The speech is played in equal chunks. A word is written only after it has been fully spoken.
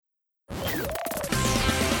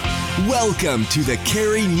Welcome to the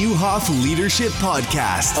Carey Nieuwhof Leadership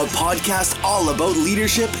Podcast, a podcast all about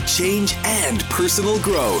leadership, change, and personal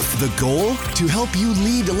growth. The goal? To help you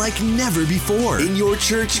lead like never before in your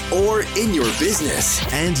church or in your business.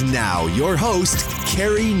 And now, your host,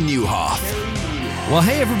 Carey Nieuwhof. Well,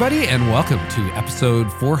 hey, everybody, and welcome to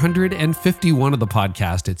episode 451 of the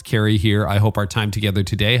podcast. It's Carey here. I hope our time together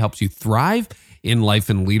today helps you thrive in life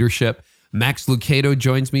and leadership. Max Lucado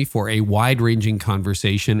joins me for a wide-ranging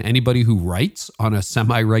conversation. Anybody who writes on a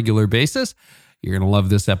semi-regular basis, you're going to love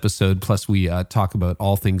this episode. Plus, we talk about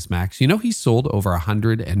all things Max. You know, he's sold over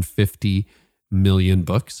 150 million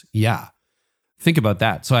books. Yeah, think about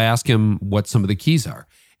that. So I asked him what some of the keys are.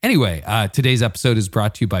 Anyway, today's episode is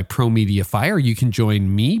brought to you by Pro Media Fire. You can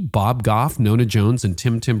join me, Bob Goff, Nona Jones, and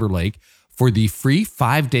Tim Timberlake for the free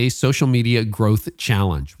 5-day social media growth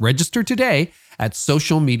challenge. Register today at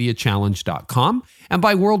socialmediachallenge.com and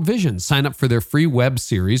by World Vision. Sign up for their free web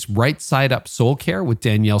series, Right Side Up Soul Care with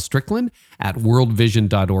Danielle Strickland at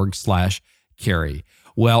worldvision.org/Carey.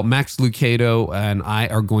 Well, Max Lucado and I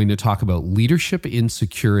are going to talk about leadership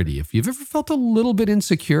insecurity. If you've ever felt a little bit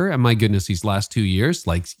insecure, and my goodness, these last 2 years,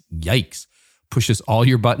 like yikes, pushes all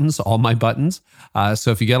your buttons, all my buttons. So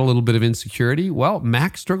if you get a little bit of insecurity, well,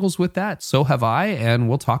 Max struggles with that. So have I, and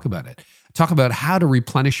we'll talk about it. Talk about how to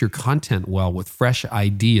replenish your content well with fresh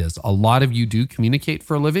ideas. A lot of you do communicate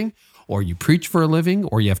for a living, or you preach for a living,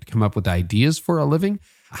 or you have to come up with ideas for a living.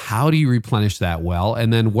 How do you replenish that well?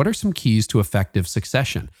 And then what are some keys to effective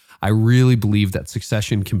succession? I really believe that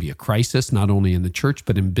succession can be a crisis, not only in the church,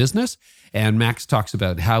 but in business. And Max talks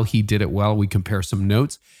about how he did it well. We compare some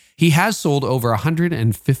notes. He has sold over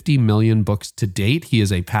 150 million books to date. He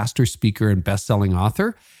is a pastor, speaker, and best-selling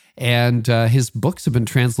author. And his books have been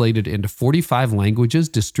translated into 45 languages,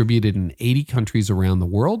 distributed in 80 countries around the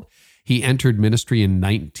world. He entered ministry in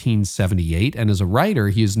 1978, and as a writer,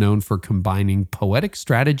 he is known for combining poetic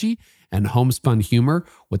strategy and homespun humor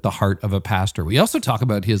with the heart of a pastor. We also talk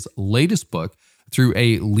about his latest book through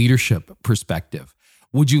a leadership perspective.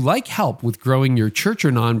 Would you like help with growing your church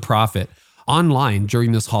or nonprofit online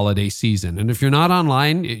during this holiday season? And if you're not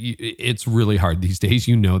online, it's really hard these days.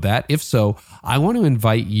 You know that. If so, I want to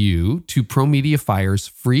invite you to Pro Media Fire's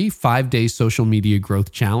free 5-day social media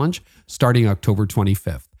growth challenge starting October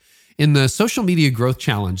 25th. In the social media growth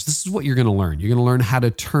challenge, this is what you're going to learn. You're going to learn how to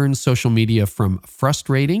turn social media from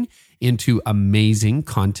frustrating into amazing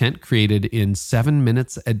content created in 7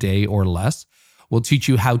 minutes a day or less. We'll teach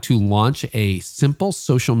you how to launch a simple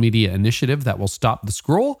social media initiative that will stop the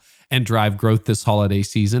scroll and drive growth this holiday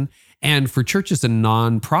season. And for churches and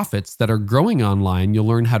nonprofits that are growing online, you'll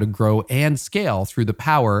learn how to grow and scale through the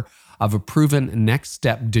power of a proven next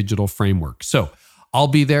step digital framework. So I'll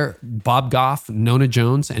be there. Bob Goff, Nona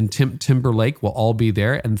Jones, and Tim Timberlake will all be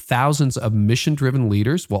there. And thousands of mission-driven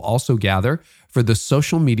leaders will also gather for the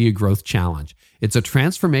Social Media Growth Challenge. It's a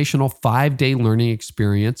transformational 5-day learning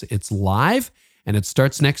experience. It's live and it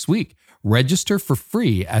starts next week. Register for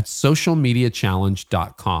free at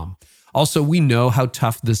socialmediachallenge.com. Also, we know how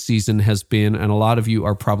tough this season has been, and a lot of you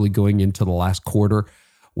are probably going into the last quarter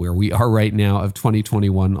where we are right now of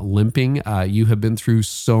 2021 limping. You have been through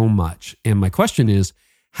so much. And my question is,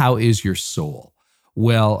 how is your soul?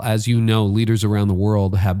 Well, as you know, leaders around the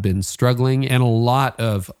world have been struggling, and a lot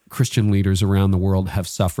of Christian leaders around the world have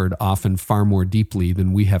suffered, often far more deeply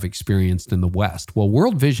than we have experienced in the West. Well,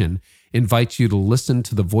 World Vision invites you to listen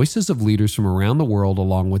to the voices of leaders from around the world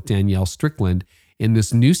along with Danielle Strickland in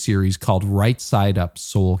this new series called Right Side Up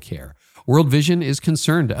Soul Care. World Vision is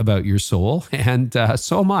concerned about your soul, and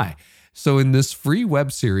so am I. So in this free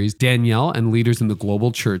web series, Danielle and leaders in the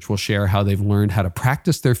global church will share how they've learned how to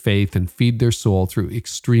practice their faith and feed their soul through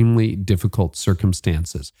extremely difficult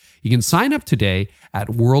circumstances. You can sign up today at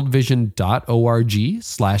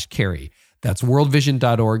worldvision.org/Carey. That's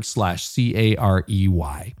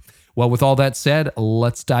worldvision.org/Carey. Well, with all that said,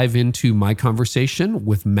 let's dive into my conversation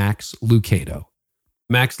with Max Lucado.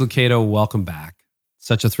 Max Lucado, welcome back.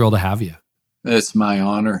 Such a thrill to have you. It's my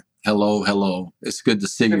honor. Hello. It's good to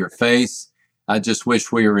see your face. I just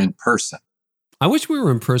wish we were in person. I wish we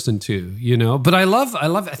were in person too, but I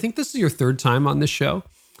think this is your third time on this show.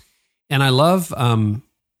 And I love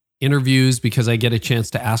interviews because I get a chance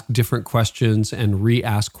to ask different questions and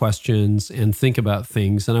re-ask questions and think about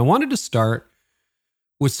things. And I wanted to start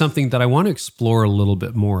with something that I want to explore a little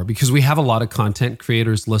bit more because we have a lot of content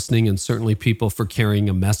creators listening and certainly people for carrying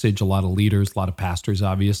a message, a lot of leaders, a lot of pastors,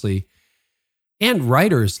 obviously, and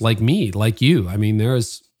writers like me, like you. I mean,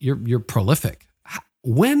 you're prolific.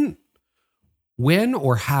 When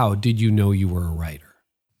or how did you know you were a writer?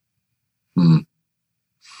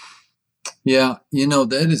 Yeah,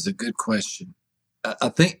 that is a good question. I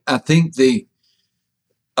think the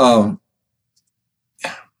um,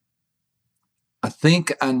 I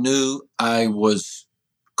think I knew I was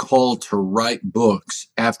called to write books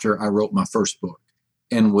after I wrote my first book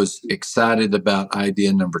and was excited about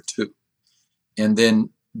idea number two. And then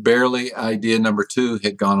barely idea number two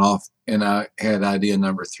had gone off and I had idea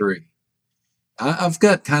number three. I've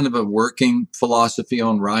got kind of a working philosophy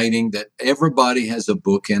on writing that everybody has a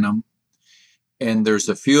book in them. And there's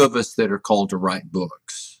a few of us that are called to write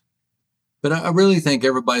books. But I really think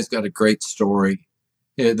everybody's got a great story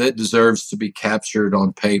that deserves to be captured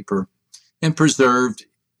on paper and preserved,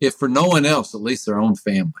 if for no one else, at least their own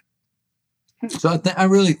family. So I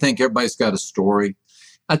really think everybody's got a story.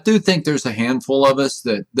 I do think there's a handful of us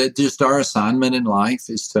that just our assignment in life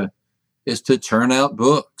is to churn out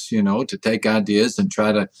books, to take ideas and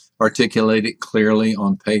try to articulate it clearly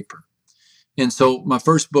on paper. And so my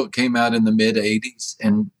first book came out in the mid 80s,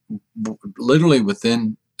 and literally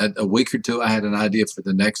within a week or two, I had an idea for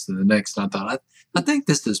the next and the next. And I thought, I think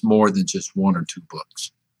this is more than just one or two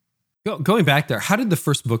books. Going back there, how did the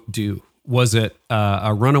first book do? Was it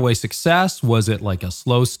a runaway success? Was it like a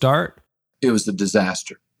slow start? It was a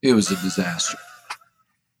disaster. I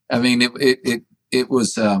mean, it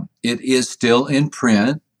was. It is still in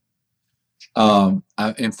print.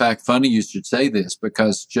 In fact, funny you should say this,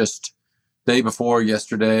 because just day before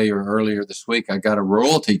yesterday or earlier this week, I got a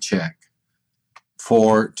royalty check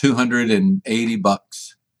for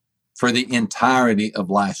 $280 for the entirety of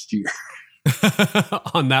last year.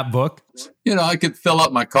 On that book? I could fill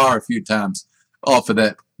up my car a few times off of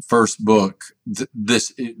that first book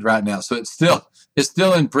this right now. So it's still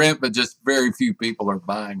in print, but just very few people are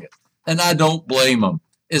buying it. And I don't blame them.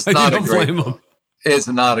 It's not a great book. It's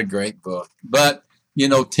not a great book. But,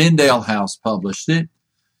 Tyndale House published it.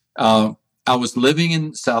 I was living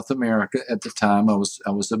in South America at the time. I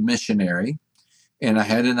was a missionary, and I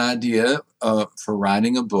had an idea for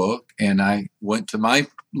writing a book. And I went to my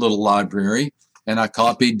little library and I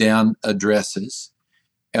copied down addresses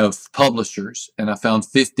of publishers, and I found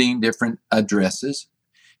 15 different addresses,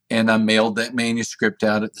 and I mailed that manuscript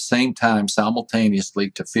out at the same time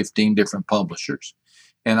simultaneously to 15 different publishers.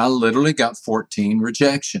 And I literally got 14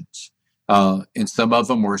 rejections. And some of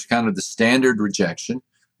them were kind of the standard rejection.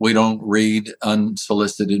 We don't read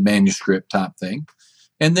unsolicited manuscript type thing.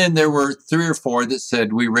 And then there were 3 or 4 that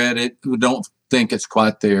said, we read it, we don't think it's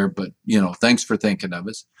quite there, but, thanks for thinking of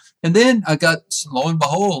us. And then I got, lo and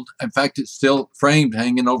behold, in fact, it's still framed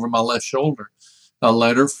hanging over my left shoulder, a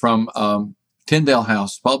letter from Tyndale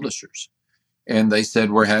House Publishers. And they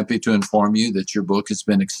said, we're happy to inform you that your book has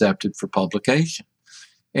been accepted for publication.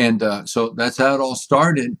 And so that's how it all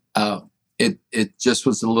started. It just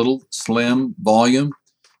was a little slim volume,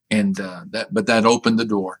 and that opened the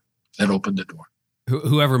door.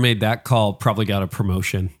 Whoever made that call probably got a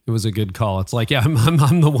promotion. It was a good call. It's like, yeah,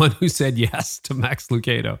 I'm the one who said yes to Max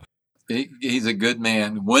Lucado. He's a good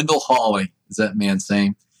man. Wendell Hawley is that man's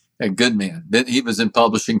name. A good man. He was in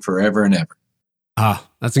publishing forever and ever. Ah,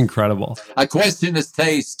 that's incredible. I question his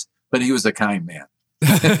taste, but he was a kind man.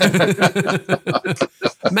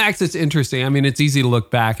 Max, it's interesting. I mean, it's easy to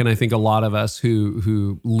look back, and I think a lot of us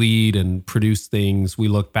who lead and produce things, we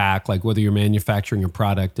look back, like whether you're manufacturing a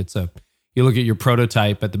product, you look at your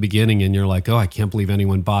prototype at the beginning and you're like, oh, I can't believe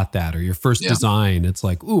anyone bought that. Or your first design, it's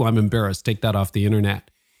like, ooh, I'm embarrassed. Take that off the internet.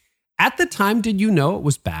 At the time, did you know it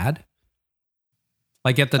was bad?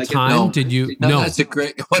 Like at the time, no. Did you? No, that's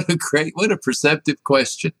what a perceptive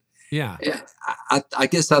question. Yeah. I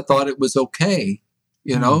guess I thought it was okay.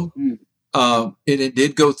 It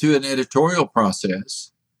did go through an editorial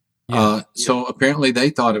process. So apparently they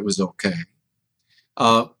thought it was okay.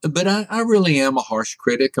 But I really am a harsh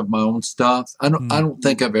critic of my own stuff. I don't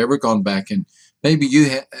think I've ever gone back and maybe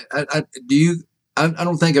you I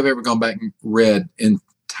don't think I've ever gone back and read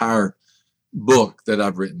entire book that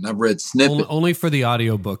I've written. I've read snippets. Only for the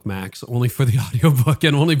audiobook, Max. Only for the audiobook,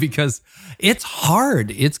 and only because it's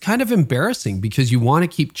hard. It's kind of embarrassing because you want to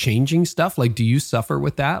keep changing stuff. Like, do you suffer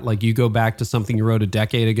with that? Like, you go back to something you wrote a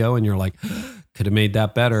decade ago and you're like, could have made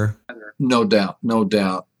that better. No doubt.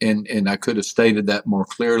 And I could have stated that more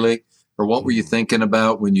clearly. Or what were you thinking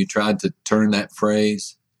about when you tried to turn that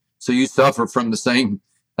phrase? So you suffer from the same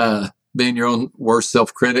being your own worst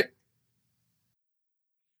self-critic?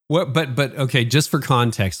 But okay, just for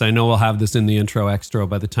context, I know we'll have this in the intro extra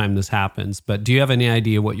by the time this happens, but do you have any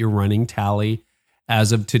idea what your running tally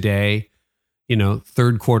as of today,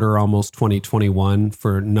 third quarter, almost 2021,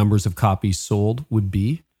 for numbers of copies sold would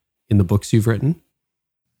be in the books you've written?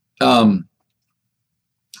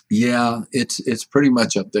 Yeah, it's pretty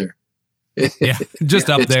much up there. Yeah, just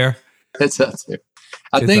up there. It's up there.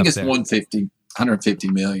 I think it's 150. 150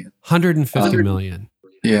 million. 150 million.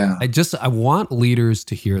 Yeah. I want leaders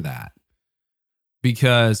to hear that,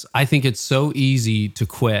 because I think it's so easy to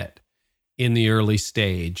quit in the early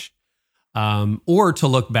stage, or to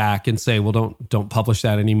look back and say, well, don't publish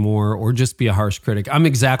that anymore, or just be a harsh critic. I'm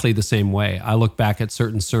exactly the same way. I look back at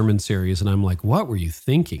certain sermon series and I'm like, what were you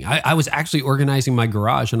thinking? I was actually organizing my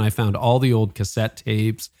garage and I found all the old cassette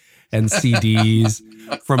tapes and CDs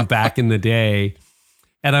from back in the day.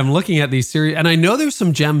 And I'm looking at these series, and I know there's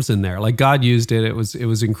some gems in there. Like, God used it. It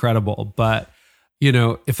was incredible. But,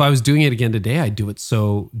 if I was doing it again today, I'd do it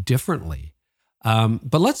so differently.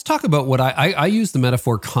 But let's talk about what I use the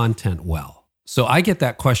metaphor content well. So I get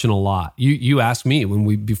that question a lot. You asked me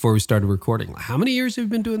before we started recording, how many years have you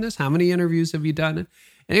been doing this? How many interviews have you done?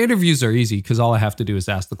 And interviews are easy because all I have to do is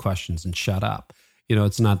ask the questions and shut up.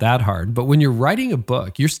 It's not that hard. But when you're writing a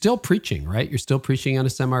book, you're still preaching, right? You're still preaching on a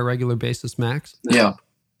semi-regular basis, Max? Yeah.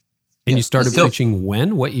 And you started preaching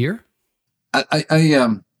when? What year?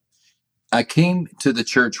 I came to the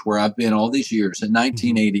church where I've been all these years in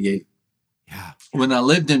 1988. Yeah. When I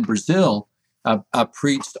lived in Brazil, I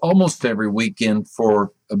preached almost every weekend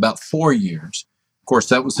for about 4 years. Of course,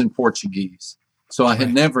 that was in Portuguese. So I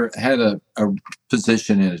had never had a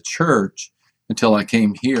position in a church until I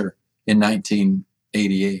came here in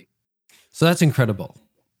 1988. So that's incredible.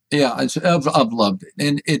 Yeah, I've loved it.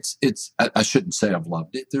 And I shouldn't say I've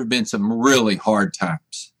loved it. There have been some really hard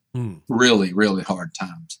times, really, really hard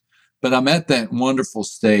times. But I'm at that wonderful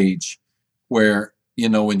stage where,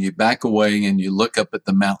 when you back away and you look up at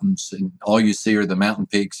the mountains and all you see are the mountain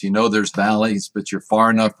peaks, there's valleys, but you're far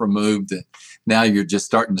enough removed that now you're just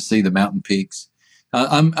starting to see the mountain peaks.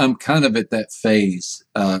 I'm kind of at that phase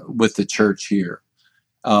with the church here.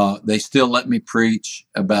 They still let me preach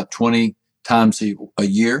about 20 times a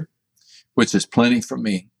year, which is plenty for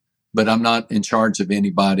me, but I'm not in charge of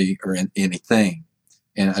anybody or anything.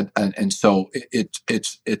 And so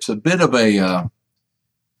it's a bit of a,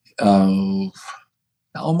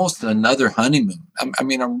 almost another honeymoon.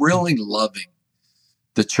 I'm really loving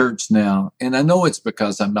the church now. And I know it's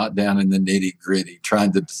because I'm not down in the nitty gritty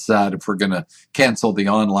trying to decide if we're going to cancel the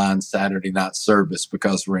online Saturday night service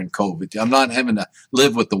because we're in COVID. I'm not having to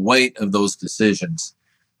live with the weight of those decisions.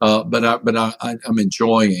 But I'm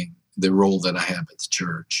enjoying the role that I have at the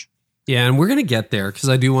church. Yeah, and we're going to get there because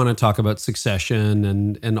I do want to talk about succession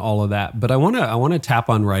and all of that. But I want to tap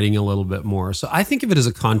on writing a little bit more. So I think of it as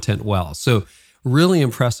a content well. So really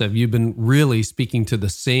impressive. You've been really speaking to the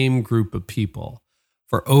same group of people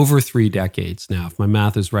for over 3 decades now. If my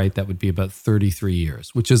math is right, that would be about 33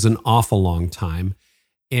 years, which is an awful long time.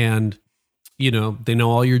 And they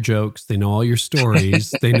know all your jokes, they know all your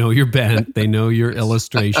stories, they know your bent, they know your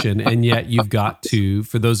illustration. And yet you've got to,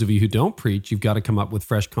 for those of you who don't preach, you've got to come up with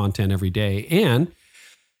fresh content every day. And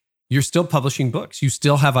you're still publishing books. You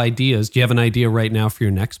still have ideas. Do you have an idea right now for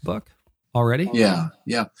your next book already? Yeah.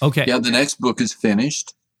 Okay. Yeah, the next book is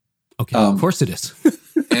finished. Okay, of course it is.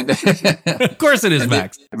 And of course it is,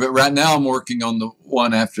 Max. But right now I'm working on the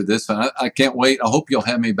one after this one. I can't wait. I hope you'll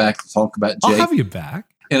have me back to talk about Jake. I'll have you back.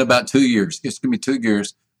 In about 2 years. It's going to be 2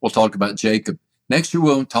 years. We'll talk about Jacob. Next year,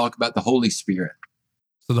 we'll talk about the Holy Spirit.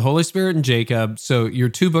 So the Holy Spirit and Jacob. So you're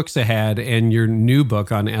 2 books ahead, and your new book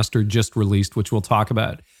on Esther just released, which we'll talk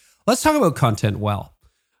about. Let's talk about content well.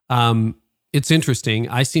 It's interesting.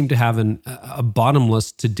 I seem to have a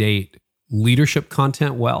bottomless to date leadership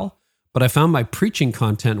content well, but I found my preaching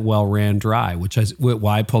content well ran dry, which is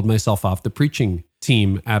why I pulled myself off the preaching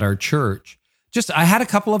team at our church. I had a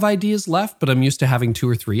couple of ideas left, but I'm used to having 2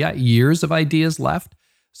 or 3 years of ideas left.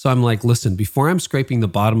 So I'm like, listen, before I'm scraping the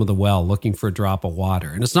bottom of the well looking for a drop of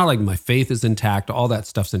water, and it's not like my faith is intact, all that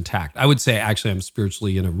stuff's intact. I would say actually I'm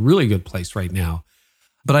spiritually in a really good place right now.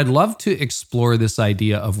 But I'd love to explore this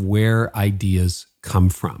idea of where ideas come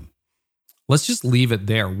from. Let's just leave it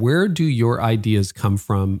there. Where do your ideas come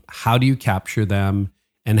from? How do you capture them?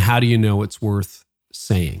 And how do you know it's worth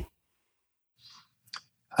saying?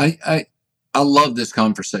 I love this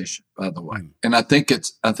conversation, by the way, and I think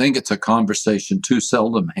it's a conversation too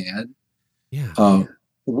seldom had. Yeah,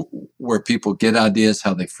 where people get ideas,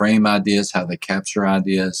 how they frame ideas, how they capture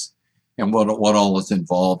ideas, and what all is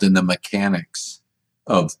involved in the mechanics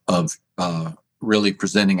of really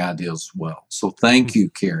presenting ideas well. So, thank you,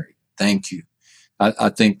 Carrie. Thank you. I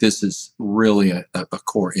think this is really a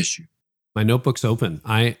core issue. My notebook's open.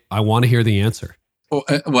 I want to hear the answer.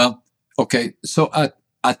 Well, okay. So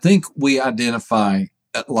I think we identify,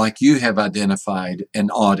 like you have identified,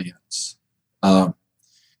 an audience, and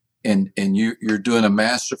you're doing a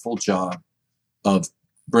masterful job of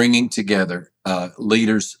bringing together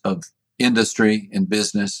leaders of industry and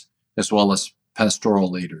business, as well as pastoral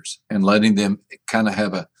leaders and letting them kind of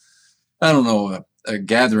have a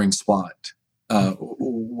gathering spot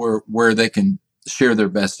where they can share their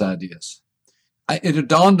best ideas. It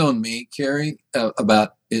dawned on me, Carrie,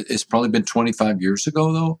 it's probably been 25 years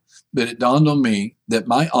ago though, but it dawned on me that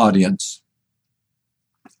my audience,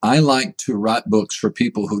 I like to write books for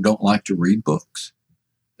people who don't like to read books.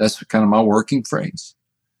 That's kind of my working phrase.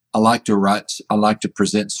 I like to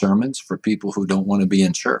present sermons for people who don't want to be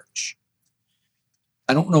in church.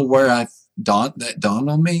 I don't know where that dawned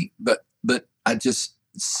on me, but I just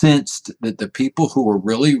sensed that the people who were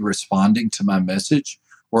really responding to my message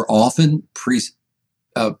were often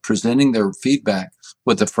presenting their feedback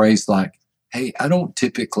with a phrase like, "Hey, I don't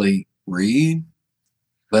typically read,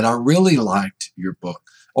 but I really liked your book."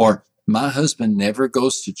 Or, "My husband never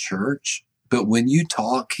goes to church, but when you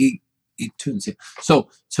talk, he tunes in." So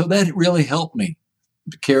that really helped me,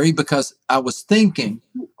 Carrie, because I was thinking,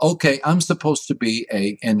 okay, I'm supposed to be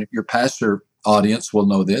and your pastor audience will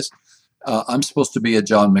know this, I'm supposed to be a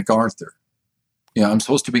John MacArthur. I'm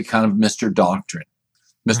supposed to be kind of Mr. Doctrine,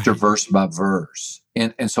 Mr. Verse by verse.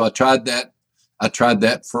 And so I tried that. I tried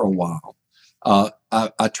that for a while.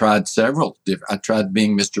 I tried several different. I tried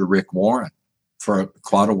being Mr. Rick Warren for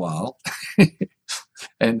quite a while.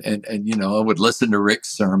 And I would listen to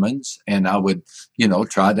Rick's sermons, and I would,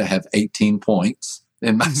 try to have 18 points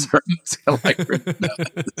in my sermons like Rick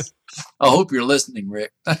does. I hope you're listening,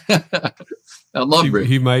 Rick. I love Rick.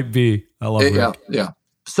 He might be. I love Rick. Yeah.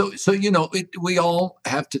 So we all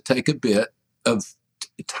have to take a bit of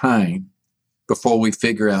time before we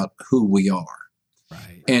figure out who we are.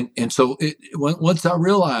 Right. And so once I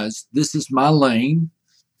realized this is my lane,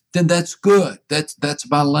 then that's good. That's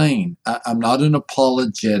my lane. I'm not an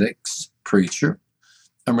apologetics preacher.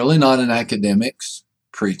 I'm really not an academics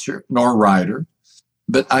preacher nor writer,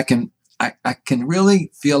 but I can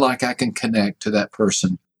really feel like I can connect to that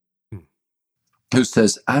person who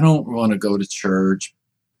says, "I don't want to go to church.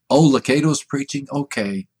 Oh, Lucado's preaching?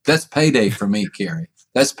 Okay. That's payday for me, Carrie.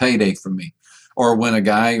 That's payday for me." Or when a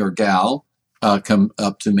guy or gal come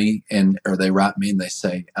up to me or they write me and they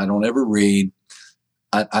say, "I don't ever read.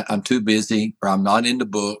 I'm too busy, or I'm not into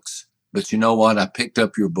books, but you know what? I picked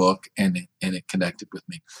up your book and it connected with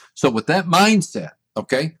me." So with that mindset,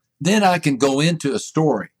 okay, then I can go into a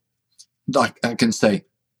story. Like I can say,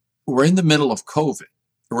 we're in the middle of COVID.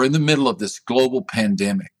 We're in the middle of this global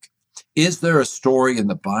pandemic. Is there a story in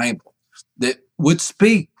the Bible that would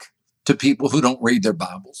speak to people who don't read their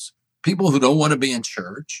Bibles, people who don't want to be in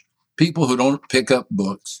church, people who don't pick up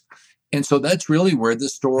books? And so that's really where the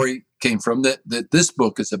story came from that this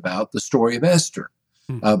book is about, the story of Esther,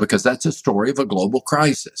 because that's a story of a global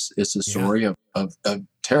crisis. It's a story of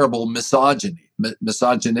terrible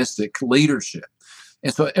misogynistic leadership.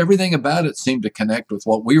 And so everything about it seemed to connect with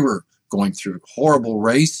what we were going through, horrible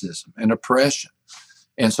racism and oppression.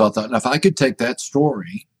 And so I thought, now if I could take that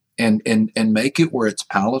story and make it where it's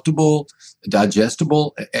palatable,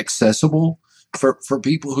 digestible, accessible for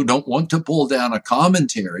people who don't want to pull down a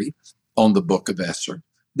commentary on the book of Esther,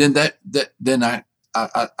 then I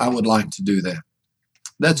would like to do that.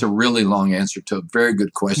 That's a really long answer to a very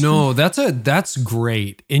good question. No, that's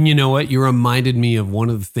great. And you know what? You reminded me of one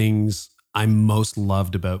of the things I most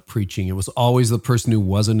loved about preaching. It was always the person who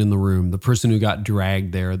wasn't in the room, the person who got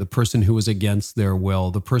dragged there, the person who was against their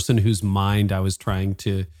will, the person whose mind I was trying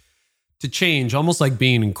to change, almost like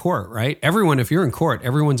being in court, right? Everyone, if you're in court,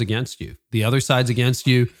 everyone's against you. The other side's against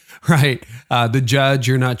you, right? The judge,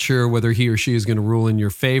 you're not sure whether he or she is going to rule in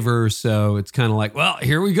your favor. So it's kind of like, well,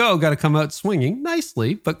 here we go. Got to come out swinging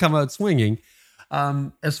nicely, but come out swinging.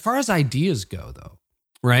 As far as ideas go, though,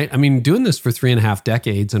 right? I mean, doing this for 3.5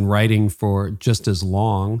 decades and writing for just as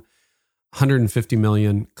long, 150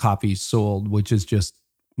 million copies sold, which is just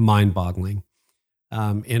mind-boggling.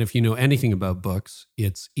 And if you know anything about books,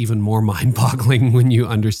 it's even more mind-boggling when you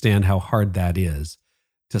understand how hard that is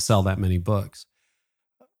to sell that many books.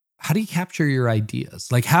 How do you capture your ideas?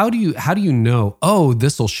 Like, how do you know, oh,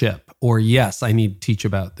 this will ship, or yes, I need to teach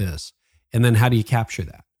about this? And then how do you capture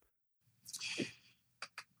that?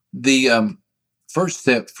 The first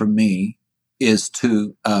step for me is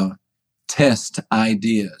to test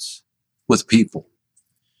ideas with people.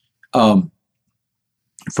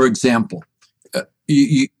 For example,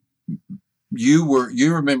 you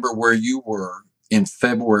remember where you were in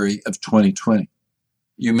February of 2020.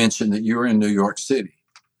 You mentioned that you were in New York City.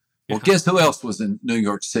 Well, guess who else was in New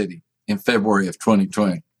York City in February of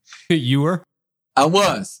 2020? You were? I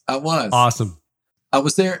was. Awesome. I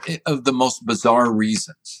was there of the most bizarre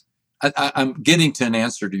reasons. I'm getting to an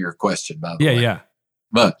answer to your question, by the way. Yeah.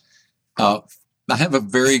 But I have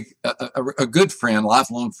a good friend,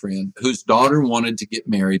 lifelong friend, whose daughter wanted to get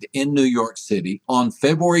married in New York City on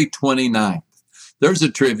February 29th. There's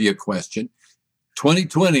a trivia question.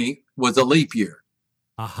 2020 was a leap year.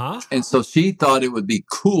 Uh-huh. And so she thought it would be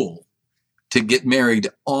cool to get married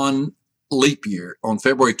on leap year on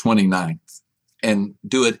February 29th and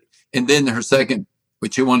do it. And then her second,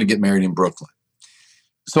 but she wanted to get married in Brooklyn.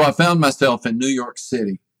 So I found myself in New York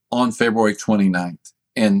City on February 29th.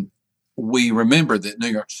 And we remember that New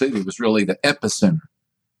York City was really the epicenter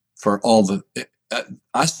for all the,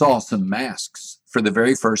 I saw some masks for the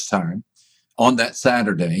very first time on that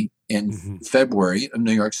Saturday in February of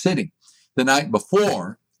New York City. The night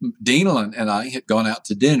before, Dean and I had gone out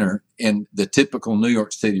to dinner in the typical New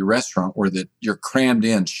York City restaurant where you're crammed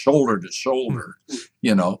in shoulder to shoulder,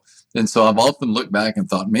 you know. And so I've often looked back and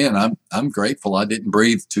thought, man, I'm grateful I didn't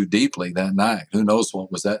breathe too deeply that night. Who knows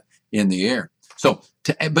what was that in the air? So,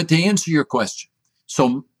 but to answer your question,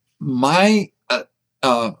 so my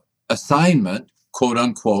assignment, quote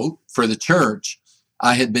unquote, for the church,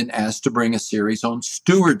 I had been asked to bring a series on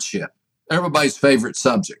stewardship, everybody's favorite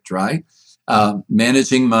subject, right?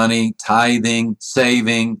 Managing money, tithing,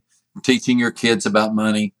 saving, teaching your kids about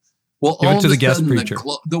money. Well, Give all it to of the a guest sudden, preacher.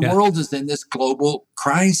 the world is in this global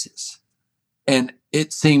crisis. And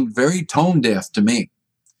it seemed very tone deaf to me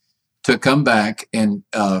to come back and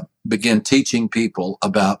begin teaching people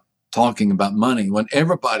about talking about money when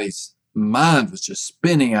everybody's mind was just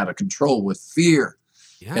spinning out of control with fear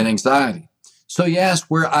and anxiety. So you asked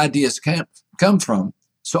where ideas come from.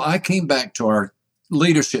 So I came back to our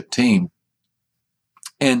leadership team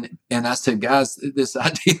and I said, guys, this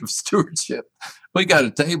idea of stewardship, we got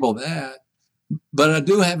to table that. But I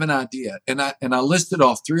do have an idea. And I listed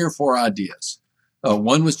off 3 or 4 ideas.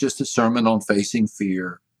 One was just a sermon on facing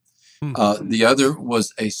fear. The other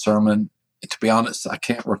was a sermon, to be honest, I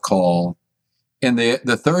can't recall. And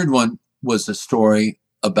the third one was a story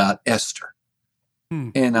about Esther.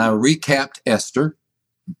 And I recapped Esther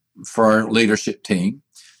for our leadership team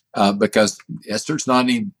because Esther's not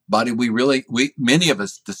anybody many of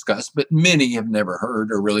us discuss, but many have never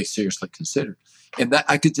heard or really seriously considered. And that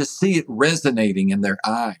I could just see it resonating in their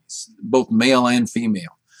eyes, both male and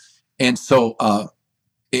female. And so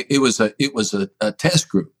it was a test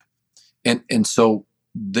group. And so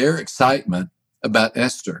their excitement about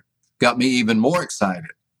Esther got me even more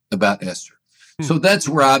excited about Esther. So that's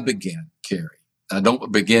where I began, Carrie. I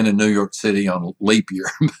don't begin in New York City on a leap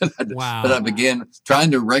year, but I began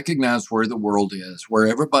trying to recognize where the world is, where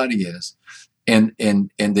everybody is, and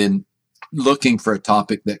then looking for a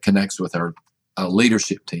topic that connects with our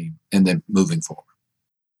leadership team and then moving forward.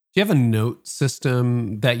 Do you have a note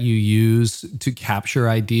system that you use to capture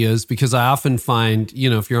ideas? Because I often find,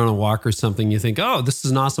 if you're on a walk or something, you think, oh, this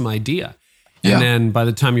is an awesome idea. And then by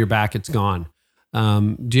the time you're back, it's gone.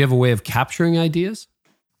 Do you have a way of capturing ideas?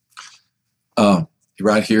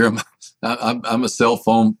 Right here, I'm a cell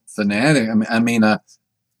phone fanatic.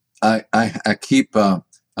 I keep,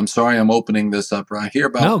 I'm sorry, I'm opening this up right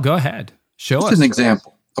here. No, go ahead. Show us. An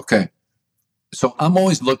example. Okay. So I'm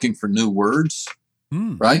always looking for new words.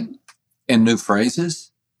 Right? And new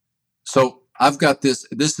phrases. So I've got this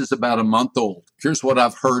is about a month old. Here's what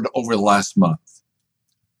I've heard over the last month.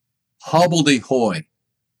 Hobbledehoy.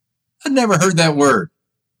 I've never heard that word.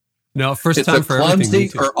 No, first it's time a for clumsy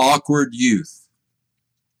everything. or awkward youth.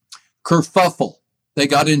 Kerfuffle. They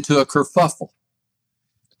got into a kerfuffle.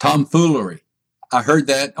 Tomfoolery. I heard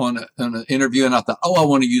that on an interview and I thought, I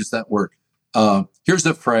want to use that word. Here's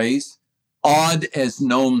a phrase. Odd as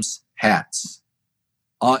gnomes' hats.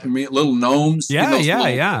 Little gnomes. I'm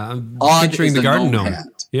picturing the garden gnome.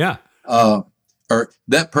 Hat. Yeah. Or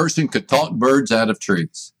that person could talk birds out of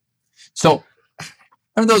trees. So,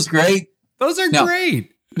 aren't those great? Those are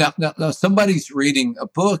great. Now, somebody's reading a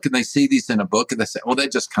book and they see these in a book and they say, "Oh,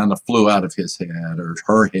 that just kind of flew out of his head or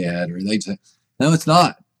her head," or they say, "No, it's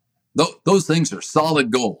not. Those things are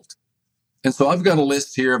solid gold." And so, I've got a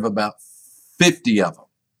list here of about 50 of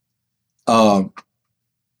them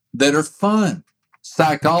that are fun.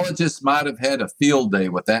 Psychologists might have had a field day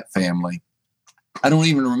with that family. I don't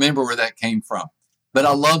even remember where that came from, but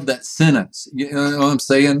I love that sentence. You know what I'm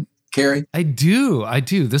saying, Carrie? I do.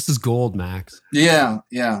 This is gold, Max. Yeah.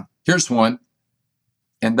 Here's one.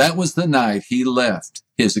 And that was the night he left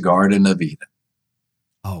his Garden of Eden.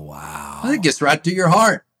 Oh, wow. That gets right to your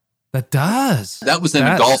heart. That does. That was in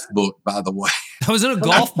a golf book, by the way. That was in a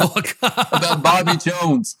golf book. About Bobby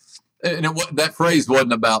Jones. And that phrase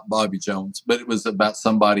wasn't about Bobby Jones, but it was about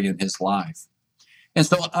somebody in his life. And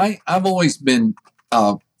so I've always been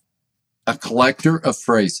a collector of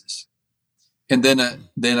phrases and then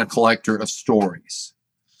a collector of stories.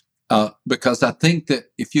 because I think that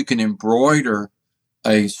if you can embroider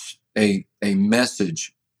a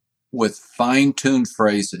message with fine-tuned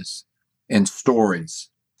phrases and stories,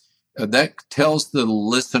 that tells the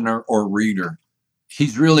listener or reader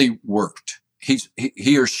he's really worked.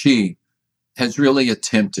 He or she has really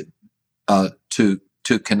attempted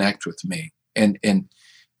to connect with me, and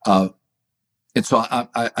so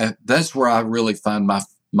I that's where I really find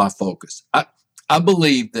my focus. I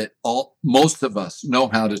believe that most of us know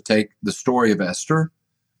how to take the story of Esther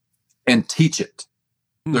and teach it.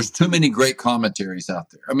 There's too many great commentaries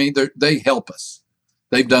out there. I mean, they help us.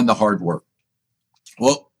 They've done the hard work.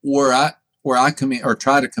 Well, where I come in or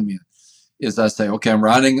try to come in is I say, okay, I'm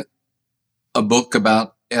writing a book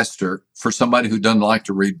about Esther for somebody who doesn't like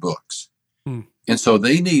to read books. And so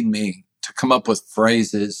they need me to come up with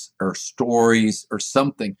phrases or stories or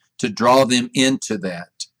something to draw them into that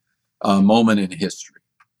moment in history.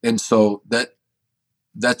 And so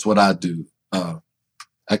that's what I do.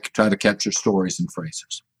 I try to capture stories and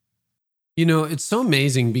phrases. You know, it's so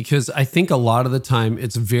amazing because I think a lot of the time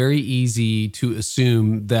it's very easy to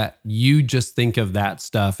assume that you just think of that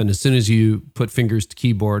stuff. And as soon as you put fingers to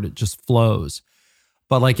keyboard, it just flows.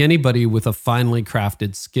 But like anybody with a finely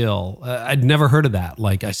crafted skill, I'd never heard of that.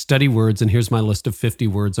 Like I study words and here's my list of 50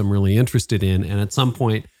 words I'm really interested in. And at some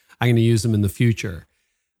point, I'm going to use them in the future.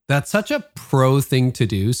 That's such a pro thing to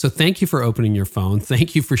do. So thank you for opening your phone.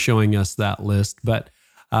 Thank you for showing us that list. But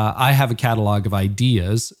I have a catalog of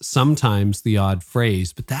ideas, sometimes the odd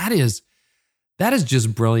phrase, but that is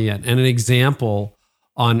just brilliant and an example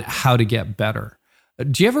on how to get better.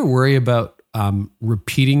 Do you ever worry about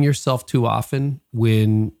repeating yourself too often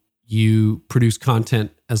when you produce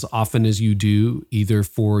content as often as you do, either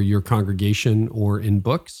for your congregation or in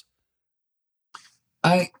books?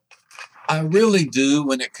 I really do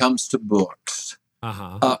when it comes to books.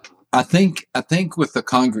 I think with the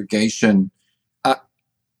congregation,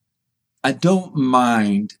 I don't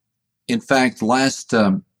mind. In fact, last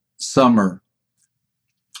summer,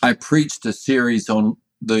 I preached a series on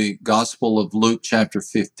the Gospel of Luke, chapter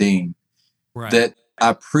 15. Right. That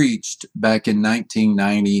I preached back in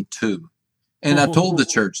 1992. And I told the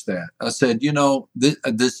church that. I said, you know,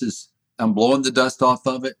 this is, I'm blowing the dust off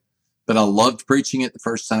of it, but I loved preaching it the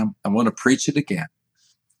first time. I want to preach it again.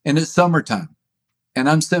 And it's summertime, and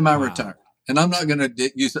I'm semi-retired. Wow. And I'm not going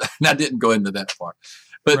to use it. And I didn't go into that far.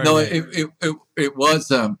 But right, no,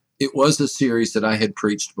 it was a series that I had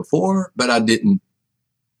preached before, but I didn't.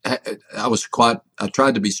 I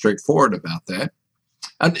tried to be straightforward about that.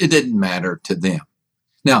 It didn't matter to them.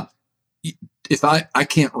 Now, if I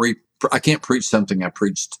can't preach something I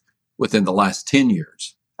preached within the last 10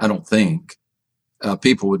 years, I don't think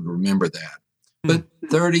people would remember that. But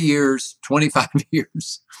 30 years, 25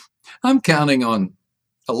 years, I'm counting on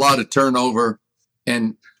a lot of turnover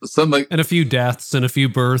and a few deaths and a few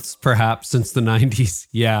births, perhaps since the 90s.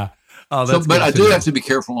 Yeah. Oh, that's but I do have to be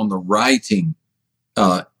careful on the writing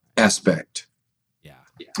aspect. Yeah.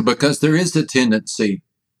 Because there is a tendency.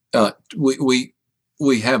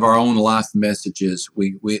 We have our own life messages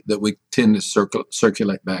that we tend to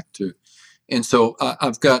circulate back to, and so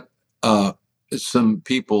I've got some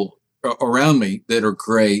people around me that are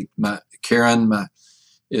great. Karen, my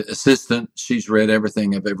assistant, she's read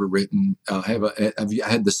everything I've ever written. I've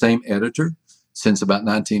had the same editor since about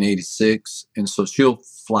 1986, and so she'll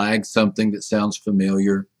flag something that sounds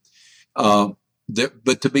familiar.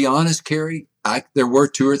 But to be honest, Carrie, there were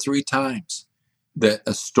 2 or 3 times that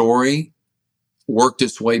a story worked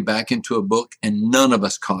its way back into a book and none of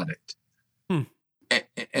us caught it.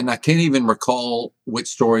 And I can't even recall which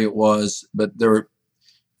story it was, but there were,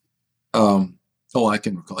 I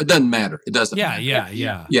can recall. It doesn't matter. It doesn't matter.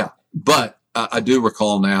 Yeah. But I do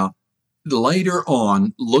recall now, later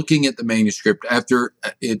on, looking at the manuscript at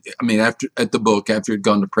the book, after it had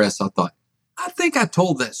gone to press, I thought, I think I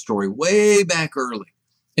told that story way back early.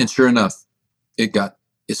 And sure enough,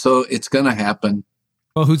 it's going to happen.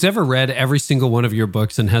 Well, who's ever read every single one of your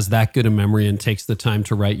books and has that good a memory and takes the time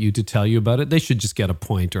to write you to tell you about it, they should just get a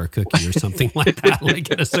point or a cookie or something like that.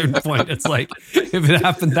 Like at a certain point, it's like, if it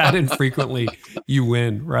happened that infrequently, you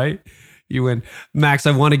win, right? You win. Max,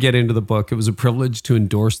 I want to get into the book. It was a privilege to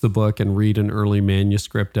endorse the book and read an early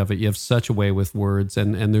manuscript of it. You have such a way with words.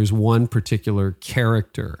 And there's one particular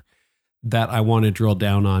character that I want to drill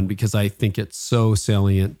down on because I think it's so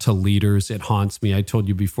salient to leaders. It haunts me. I told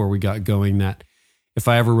you before we got going that if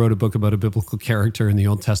I ever wrote a book about a biblical character in the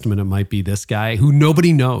Old Testament, it might be this guy who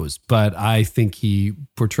nobody knows, but I think he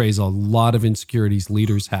portrays a lot of insecurities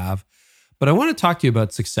leaders have. But I want to talk to you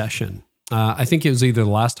about succession. I think it was either the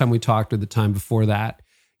last time we talked or the time before that.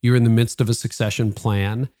 You were in the midst of a succession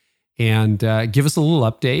plan. and give us a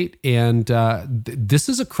little update. And this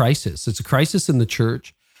is a crisis. It's a crisis in the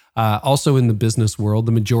church, also in the business world.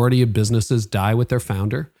 The majority of businesses die with their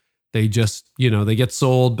founder. They just, they get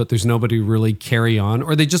sold, but there's nobody really carry on,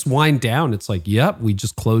 or they just wind down. It's like, yep, we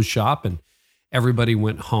just closed shop and everybody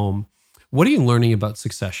went home. What are you learning about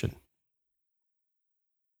succession?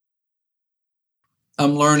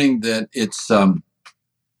 I'm learning that it's a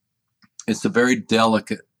very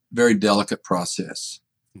delicate process.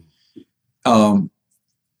 And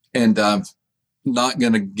I'm not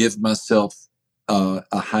going to give myself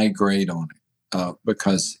a high grade on it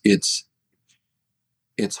because it's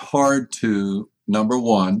hard to, number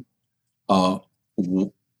one,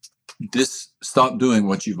 stop doing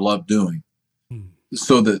what you've loved doing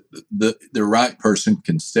so that the right person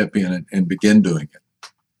can step in and begin doing it.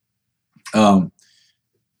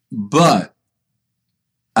 But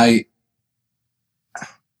I've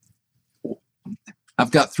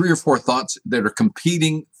got 3 or 4 thoughts that are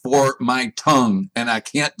competing for my tongue, and I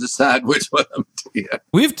can't decide which one I'm doing.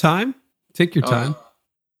 We have time. Take your time.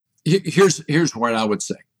 Here's what I would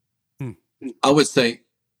say. I would say,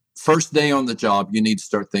 first day on the job, you need to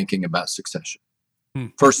start thinking about succession.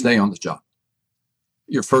 First day on the job.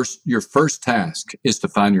 Your first task is to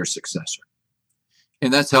find your successor.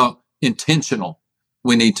 And that's how intentional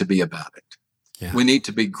we need to be about it. Yeah. We need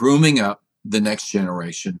to be grooming up the next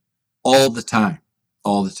generation all the time.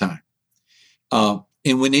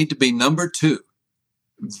 And we need to be, number 2,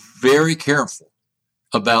 very careful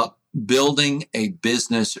about building a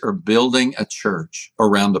business or building a church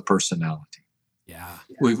around the personality. Yeah.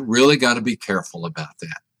 We've really got to be careful about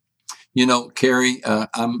that. Carrie,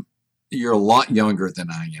 you're a lot younger than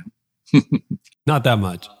I am. Not that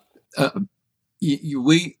much.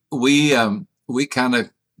 We kind of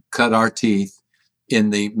cut our teeth in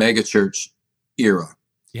the megachurch era.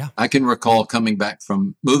 Yeah. I can recall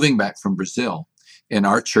moving back from Brazil, in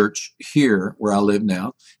our church here where I live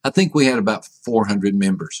now. I think we had about 400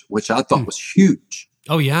 members, which I thought was huge.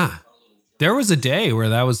 Oh yeah. There was a day where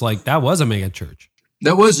that was a mega church.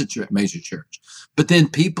 That was a major church. But then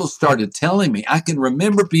people started telling me, I can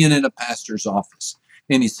remember being in a pastor's office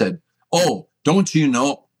and he said, "Oh, don't you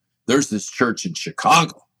know there's this church in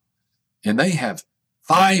Chicago and they have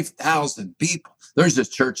 5,000 people. There's this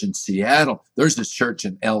church in Seattle. There's this church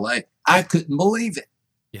in LA." I couldn't believe it.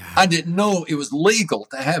 Yeah. I didn't know it was legal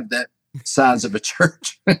to have that size of a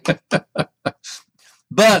church.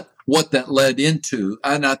 But what that led into,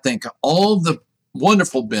 and I think all the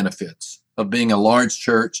wonderful benefits of being a large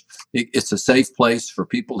church, it's a safe place for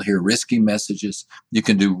people to hear risky messages. You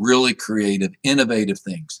can do really creative, innovative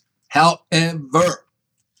things. However,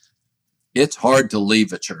 it's hard to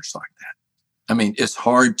leave a church like that. I mean, it's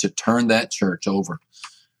hard to turn that church over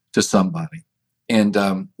to somebody. And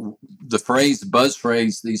the buzz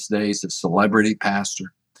phrase these days is celebrity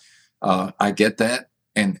pastor. I get that.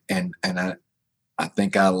 And I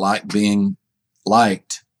think I like being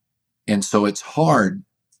liked. And so it's hard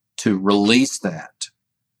to release that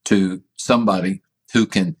to somebody who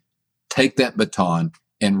can take that baton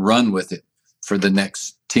and run with it for the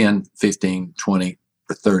next 10, 15, 20,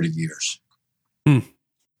 or 30 years.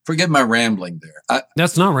 Forgive my rambling there.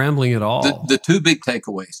 That's not rambling at all. The 2 big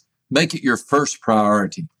takeaways: make it your first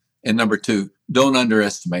priority. And number 2, don't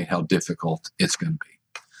underestimate how difficult it's going to be.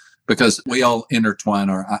 Because we all intertwine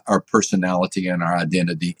our personality and our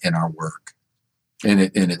identity in our work. And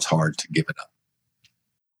it's hard to give it up.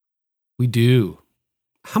 We do.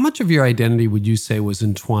 How much of your identity would you say was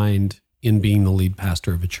entwined in being the lead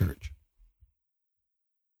pastor of a church?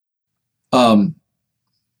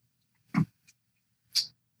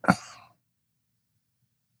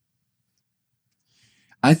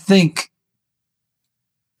 I think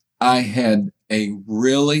I had a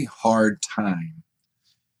really hard time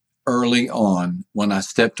early on when I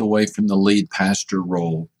stepped away from the lead pastor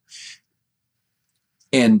role.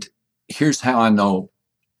 And here's how I know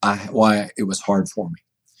why it was hard for me.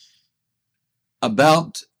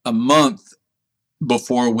 About a month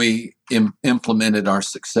before we implemented our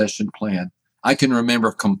succession plan, I can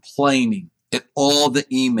remember complaining at all the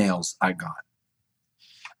emails I got.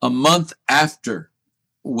 A month after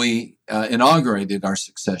we inaugurated our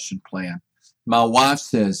succession plan, my wife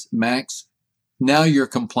says, "Max, now you're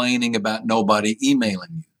complaining about nobody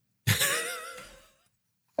emailing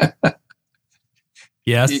you."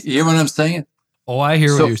 Yes. You hear what I'm saying? Oh, I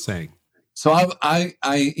hear what you're saying. So I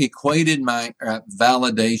equated my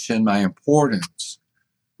validation, my importance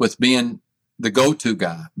with being the go-to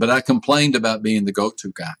guy, but I complained about being the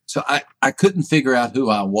go-to guy. So I couldn't figure out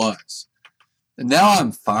who I was. And now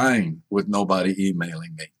I'm fine with nobody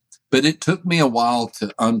emailing me, but it took me a while to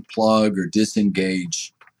unplug or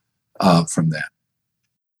disengage from that.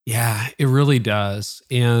 Yeah, it really does.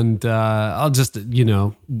 And I'll just,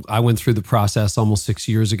 I went through the process almost 6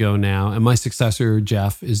 years ago now, and my successor,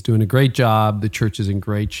 Jeff, is doing a great job. The church is in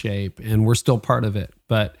great shape, and we're still part of it.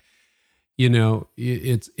 But,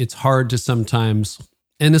 it's hard to sometimes,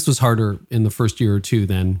 and this was harder in the first year or two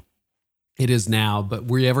than it is now, but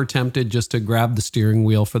were you ever tempted just to grab the steering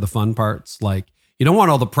wheel for the fun parts? Like, you don't want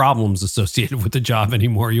all the problems associated with the job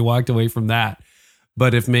anymore. You walked away from that.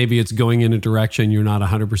 But if maybe it's going in a direction you're not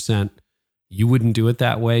 100%, you wouldn't do it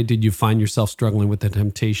that way. Did you find yourself struggling with the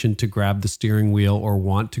temptation to grab the steering wheel or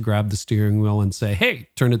want to grab the steering wheel and say, hey,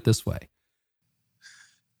 turn it this way?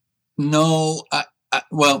 No,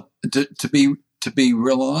 well, to be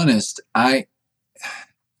real honest, I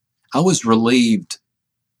was relieved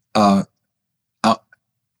due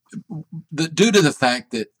to the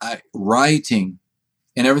fact that writing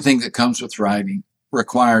and everything that comes with writing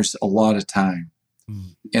requires a lot of time.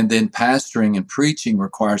 And then pastoring and preaching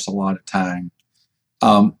requires a lot of time.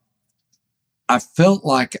 I felt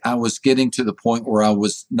like I was getting to the point where I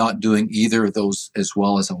was not doing either of those as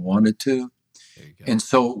well as I wanted to. And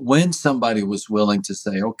so when somebody was willing to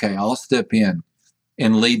say, okay, I'll step in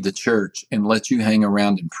and lead the church and let you hang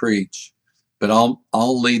around and preach, but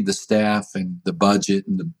I'll lead the staff and the budget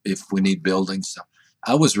and if we need buildings. So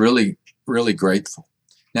I was really, really grateful.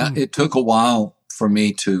 Now, it took a while for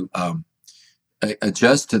me to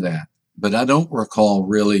adjust to that, but I don't recall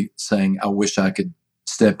really saying, I wish I could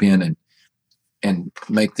step in and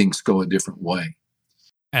make things go a different way.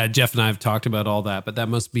 Jeff and I have talked about all that, but that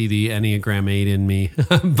must be the Enneagram 8 in me.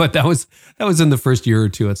 But that was in the first year or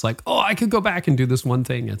two. It's like, oh, I could go back and do this one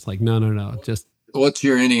thing. It's like, no. Just what's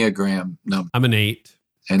your Enneagram number? I'm an 8.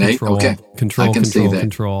 An control, 8? Okay.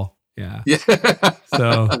 Control. Yeah.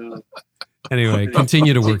 So anyway,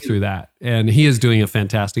 continue to work through that. And he is doing a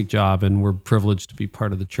fantastic job, and we're privileged to be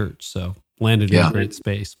part of the church. So landed in a great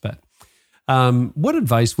space. But what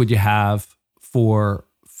advice would you have for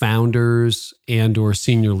founders and or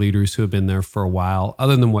senior leaders who have been there for a while,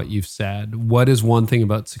 other than what you've said? What is one thing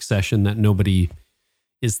about succession that nobody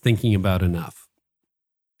is thinking about enough?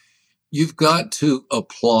 You've got to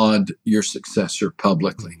applaud your successor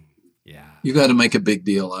publicly. Yeah. You've got to make a big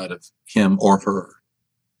deal out of him or her.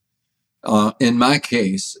 In my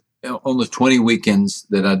case, on the 20 weekends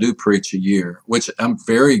that I do preach a year, which I'm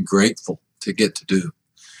very grateful to get to do,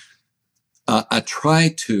 I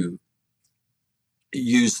try to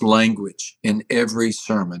use language in every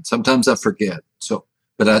sermon. Sometimes I forget.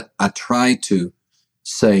 But I try to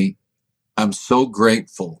say, I'm so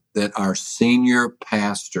grateful that our senior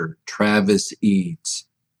pastor, Travis Eads,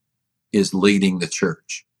 is leading the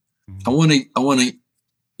church. Mm-hmm.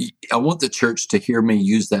 I want the church to hear me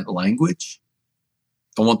use that language.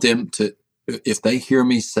 I want them to, if they hear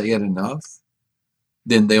me say it enough,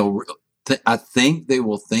 then I think they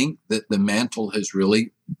will think that the mantle has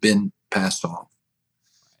really been passed off.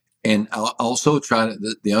 And I'll also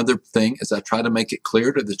the other thing is I try to make it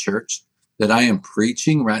clear to the church that I am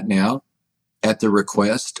preaching right now at the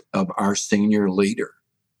request of our senior leader,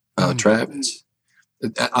 Travis.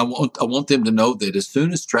 I want them to know that as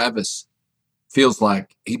soon as Travis feels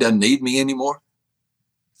like he doesn't need me anymore,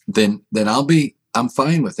 then I'm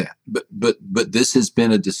fine with that. But this has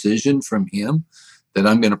been a decision from him that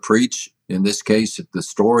I'm going to preach. In this case, the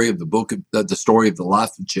story of the story of the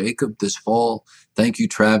life of Jacob this fall. Thank you,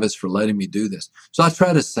 Travis, for letting me do this. So I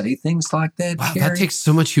try to say things like that. Wow, Carrie. that takes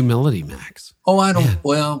so much humility, Max. Oh,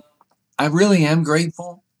 well, I really am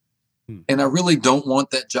grateful, and I really don't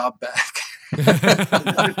want that job back.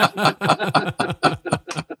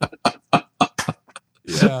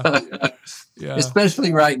 Yeah.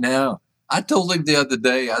 Especially right now. I told him the other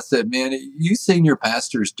day, I said, man, you senior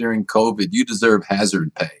pastors during COVID, you deserve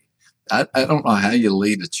hazard pay. I don't know how you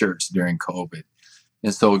lead a church during COVID.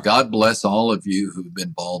 And so God bless all of you who've been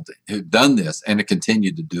involved, who've done this and to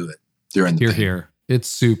continue to do it during the pandemic. Here. It's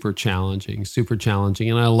super challenging.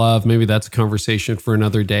 And I love, maybe that's a conversation for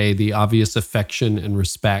another day, the obvious affection and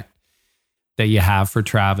respect that you have for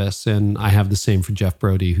Travis. And I have the same for Jeff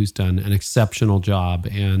Brody, who's done an exceptional job,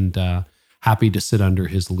 and happy to sit under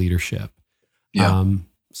his leadership. Yeah.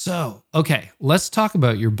 So, okay, let's talk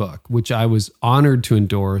about your book, which I was honored to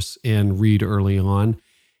endorse and read early on.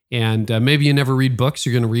 And maybe you never read books,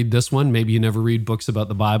 you're going to read this one. Maybe you never read books about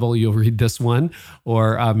the Bible, you'll read this one.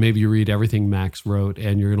 Or maybe you read everything Max wrote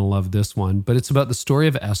and you're going to love this one. But it's about the story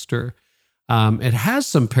of Esther. It has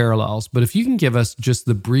some parallels, but if you can give us just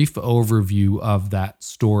the brief overview of that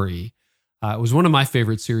story. It was one of my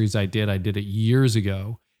favorite series I did. I did it years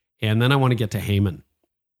ago. And then I want to get to Haman.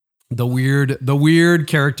 The weird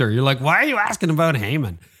character. You're like, why are you asking about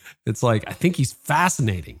Haman? It's like, I think he's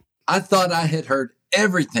fascinating. I thought I had heard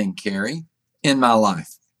everything, Carrie, in my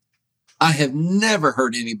life. I have never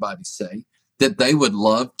heard anybody say that they would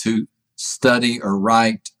love to study or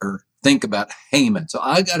write or think about Haman. So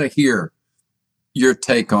I got to hear your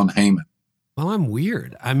take on Haman. Well, I'm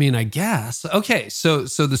weird. I mean, I guess. Okay, so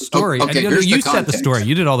the story. Okay, you set the story.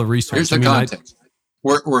 You did all the research. Here's the context.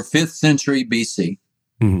 We're 5th century BC.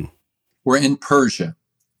 Mm-hmm. We're in Persia.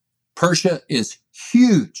 Persia is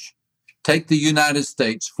huge. Take the United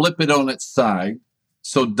States, flip it on its side,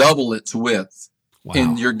 so double its width,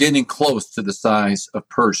 and you're getting close to the size of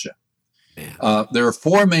Persia. There are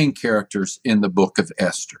 4 main characters in the book of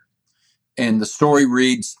Esther, and the story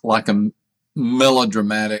reads like a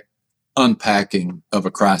melodramatic unpacking of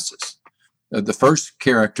a crisis. The first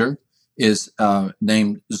character is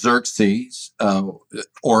named Xerxes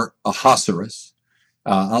or Ahasuerus.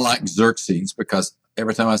 I like Xerxes because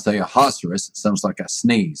every time I say Ahasuerus, it sounds like I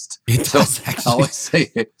sneezed. It does, actually. I always say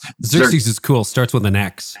it. Xerxes is cool. Starts with an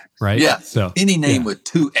X, right? Yeah. So any name with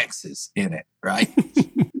 2 X's in it, right,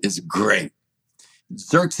 is great.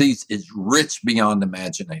 Xerxes is rich beyond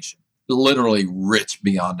imagination, literally rich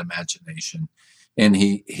beyond imagination. And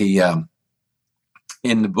he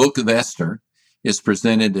in the book of Esther is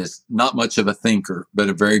presented as not much of a thinker, but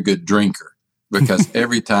a very good drinker, because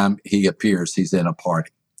every time he appears, he's in a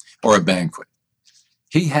party or a banquet.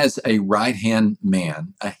 He has a right-hand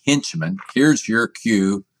man, a henchman. Here's your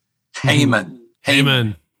cue. Haman.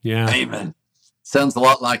 Haman. Yeah. Haman. Sounds a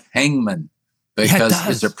lot like hangman because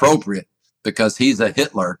it's appropriate because he's a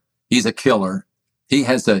Hitler. He's a killer. He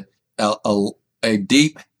has a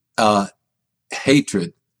deep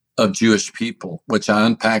hatred of Jewish people, which I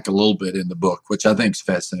unpack a little bit in the book, which I think is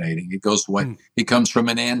fascinating. It goes way. He comes from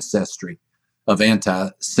an ancestry of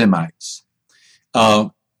anti-Semites.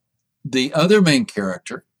 The other main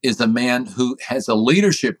character is a man who has a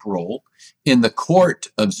leadership role in the court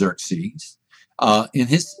of Xerxes, and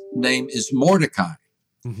his name is Mordecai.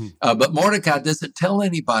 Mm-hmm. But Mordecai doesn't tell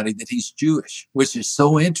anybody that he's Jewish, which is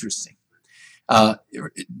so interesting.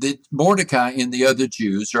 Mordecai and the other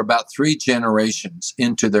Jews are about 3 generations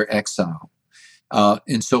into their exile.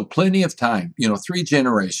 And so plenty of time, 3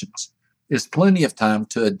 generations is plenty of time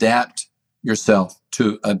to adapt yourself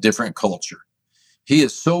to a different culture. He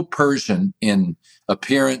is so Persian in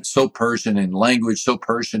appearance, so Persian in language, so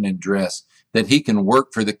Persian in dress that he can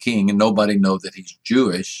work for the king and nobody know that he's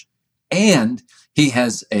Jewish. And he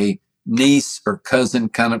has a niece or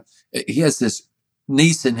cousin he has this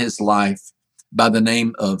niece in his life by the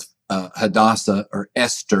name of Hadassah or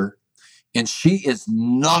Esther. And she is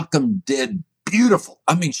knock 'em dead beautiful.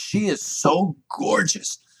 I mean, she is so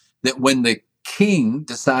gorgeous that when the king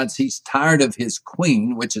decides he's tired of his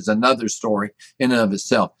queen, which is another story in and of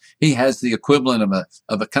itself, he has the equivalent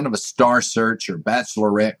of a kind of a star search or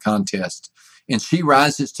bachelorette contest. And she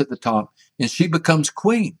rises to the top and she becomes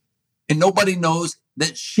queen. And nobody knows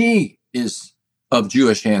that she is of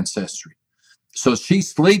Jewish ancestry. So she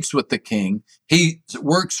sleeps with the king. He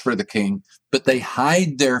works for the king, but they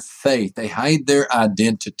hide their faith. They hide their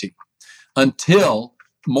identity until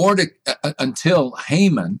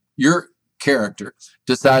Haman, your character,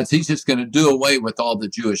 decides he's just going to do away with all the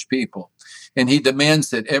Jewish people. And he demands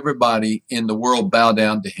that everybody in the world bow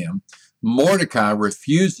down to him. Mordecai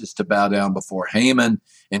refuses to bow down before Haman,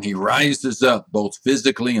 and he rises up both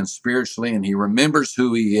physically and spiritually, and he remembers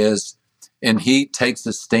who he is, and he takes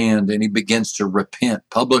a stand, and he begins to repent,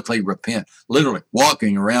 publicly repent, literally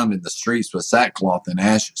walking around in the streets with sackcloth and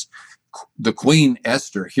ashes. The Queen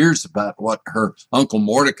Esther hears about what her uncle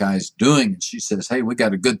Mordecai is doing, and she says, hey, we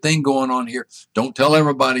got a good thing going on here. Don't tell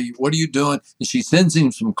everybody. What are you doing? And she sends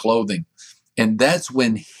him some clothing. And that's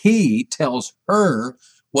when he tells her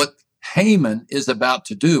what Haman is about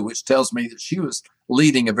to do, which tells me that she was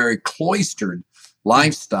leading a very cloistered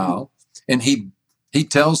lifestyle. And he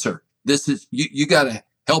tells her, this is, you got to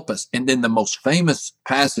help us. And then the most famous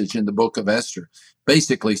passage in the book of Esther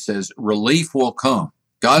basically says, relief will come.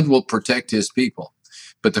 God will protect his people.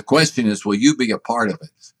 But the question is, will you be a part of it?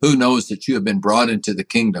 Who knows that you have been brought into the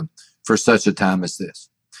kingdom for such a time as this?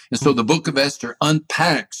 And so the book of Esther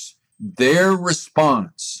unpacks their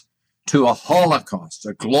response to a Holocaust,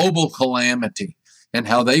 a global calamity, and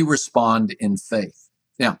how they respond in faith.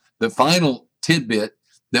 Now, the final tidbit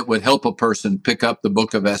that would help a person pick up the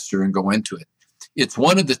book of Esther and go into it. It's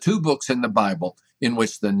one of the 2 books in the Bible in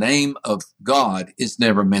which the name of God is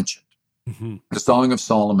never mentioned. Mm-hmm. The Song of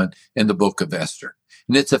Solomon and the book of Esther.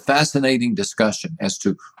 And it's a fascinating discussion as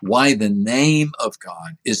to why the name of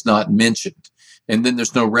God is not mentioned. And then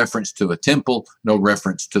there's no reference to a temple, no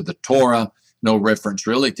reference to the Torah, no reference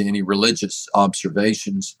really to any religious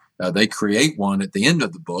observations They create one at the end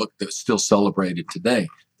of the book that's still celebrated today,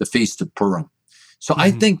 the Feast of Purim. So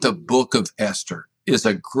I think the book of Esther is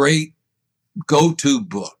a great go-to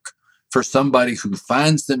book for somebody who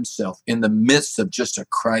finds themselves in the midst of just a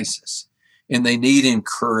crisis and they need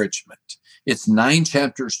encouragement. It's 9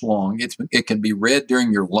 chapters long. It can be read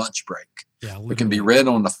during your lunch break. Yeah, it can be read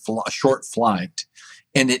on a short flight.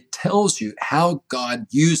 And it tells you how God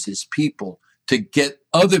uses people to get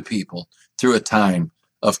other people through a time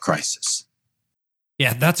of crisis.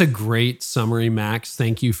 Yeah, that's a great summary, Max.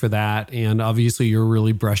 Thank you for that. And obviously, you're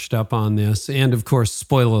really brushed up on this. And of course,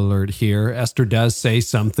 spoiler alert here, Esther does say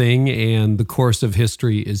something and the course of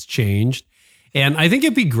history is changed. And I think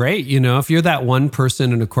it'd be great, if you're that one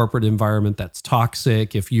person in a corporate environment that's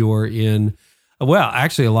toxic, if you're in,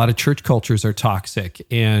 actually, a lot of church cultures are toxic,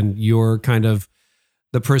 and you're kind of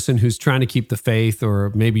the person who's trying to keep the faith,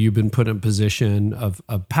 or maybe you've been put in a position of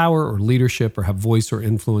power or leadership or have voice or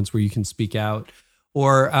influence where you can speak out,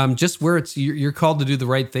 or just where you're called to do the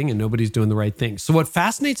right thing and nobody's doing the right thing. So what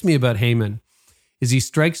fascinates me about Haman is he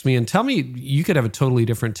strikes me, and tell me, you could have a totally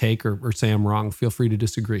different take or say I'm wrong. Feel free to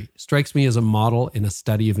disagree. Strikes me as a model in a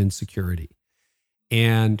study of insecurity.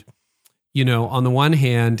 And, on the one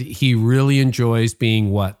hand, he really enjoys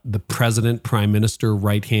being the president, prime minister,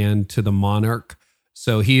 right hand to the monarch.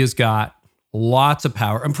 So he has got lots of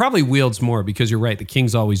power and probably wields more, because you're right, the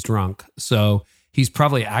king's always drunk. So he's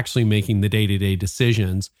probably actually making the day-to-day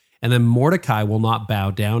decisions. And then Mordecai will not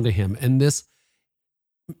bow down to him. And this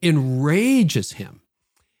enrages him.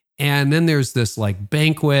 And then there's this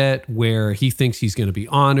banquet where he thinks he's going to be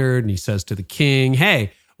honored. And he says to the king,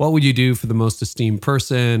 hey, what would you do for the most esteemed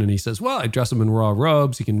person? And he says, well, I dress him in royal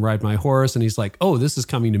robes. He can ride my horse. And he's like, oh, this is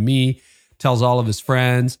coming to me. Tells all of his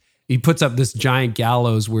friends. He puts up this giant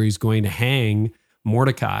gallows where he's going to hang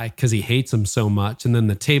Mordecai because he hates him so much. And then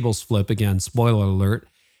the tables flip again, spoiler alert,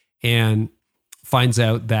 and finds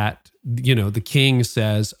out that, the king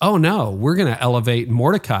says, oh no, we're going to elevate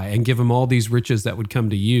Mordecai and give him all these riches that would come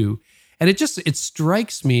to you. And it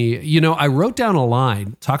strikes me, I wrote down a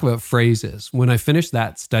line, talk about phrases. When I finished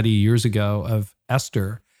that study years ago of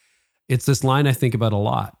Esther, it's this line I think about a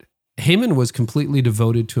lot. Haman was completely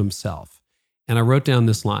devoted to himself. And I wrote down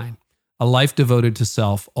this line: a life devoted to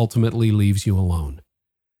self ultimately leaves you alone.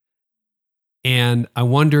 And I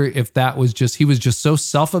wonder if that was he was just so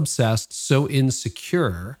self-obsessed, so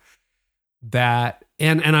insecure that,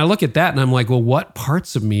 and I look at that and I'm like, well, what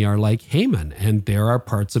parts of me are like Haman? And there are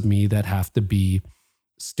parts of me that have to be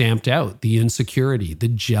stamped out: the insecurity, the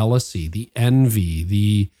jealousy, the envy,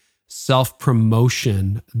 the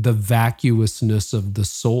self-promotion, the vacuousness of the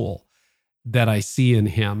soul that I see in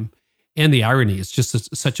him. And the irony, it's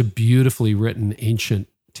just such a beautifully written ancient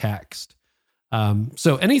text.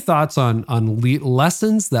 So any thoughts on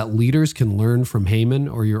lessons that leaders can learn from Haman,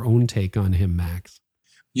 or your own take on him, Max?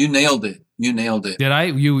 You nailed it. Did I?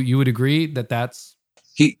 You would agree that that's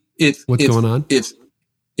what's going on?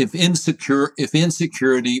 If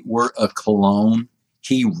insecurity were a cologne,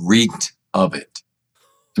 he reeked of it.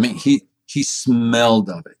 I mean, he smelled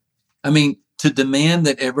of it. I mean, to demand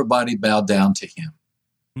that everybody bow down to him,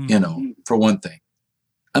 for one thing.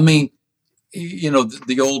 I mean,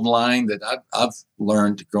 the old line that I've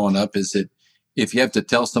learned growing up is that if you have to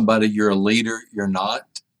tell somebody you're a leader, you're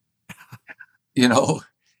not.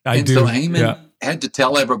 So Haman had to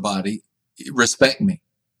tell everybody, respect me.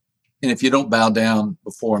 And if you don't bow down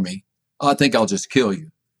before me, I think I'll just kill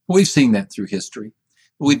you. We've seen that through history.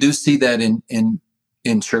 We do see that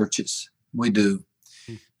in churches. We do.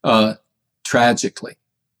 Tragically,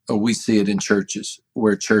 we see it in churches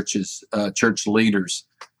where church leaders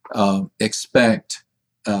expect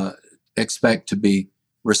to be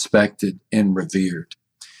respected and revered.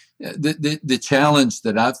 The challenge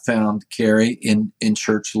that I've found, Carrie, in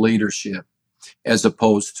church leadership, as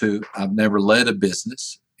opposed to, I've never led a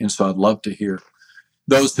business, and so I'd love to hear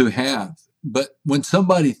those who have. But when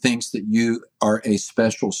somebody thinks that you are a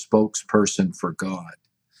special spokesperson for God,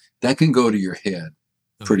 that can go to your head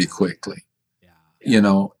pretty quickly.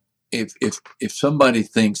 Yeah. If somebody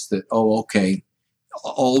thinks that, okay,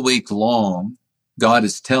 all week long, God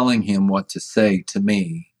is telling him what to say to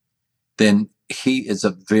me, then he is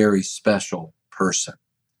a very special person.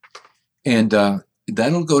 And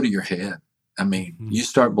that'll go to your head. I mean, you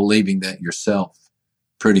start believing that yourself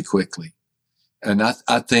pretty quickly. And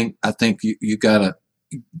I think you got to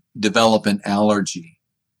develop an allergy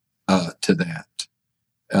to that.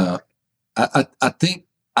 I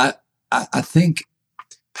think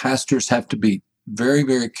pastors have to be very,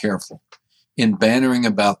 very careful in bannering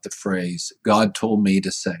about the phrase, God told me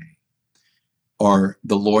to say, or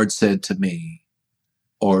the Lord said to me,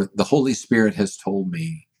 or the Holy Spirit has told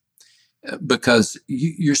me. because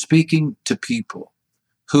you're speaking to people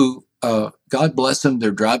who, God bless them,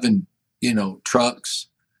 they're driving, trucks.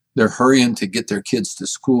 They're hurrying to get their kids to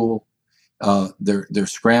school. They're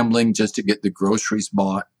scrambling just to get the groceries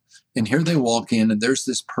bought. And here they walk in, and there's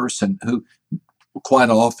this person who quite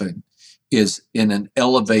often is in an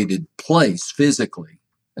elevated place physically,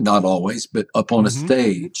 not always, but up on a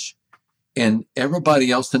stage. And everybody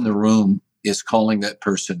else in the room is calling that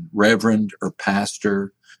person reverend or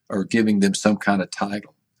pastor or giving them some kind of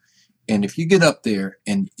title. And if you get up there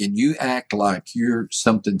and you act like you're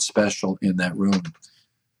something special in that room,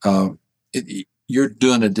 you're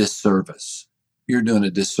doing a disservice. You're doing a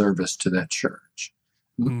disservice to that church.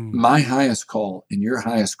 My highest call and your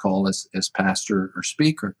highest call as pastor or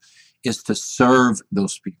speaker is to serve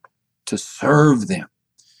those people, to serve them,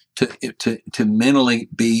 to mentally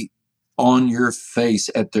be on your face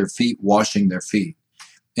at their feet, washing their feet.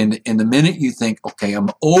 And the minute you think, okay, I'm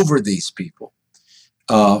over these people,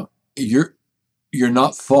 you're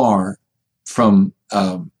not far from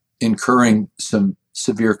incurring some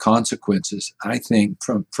severe consequences, I think,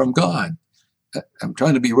 from God. I'm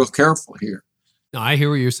trying to be real careful here. No, I hear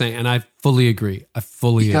what you're saying, and I fully agree.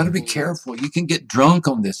 You got to be careful. You can get drunk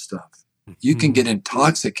on this stuff. You can get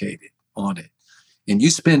intoxicated on it. And you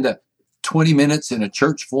spend 20 minutes in a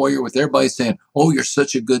church foyer with everybody saying, oh, you're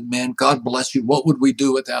such a good man. God bless you. What would we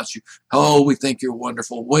do without you? Oh, we think you're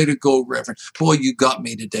wonderful. Way to go, Reverend. Boy, you got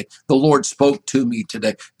me today. The Lord spoke to me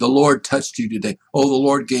today. The Lord touched you today. Oh, the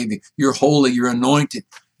Lord gave you. You're holy. You're anointed.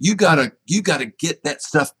 You gotta get that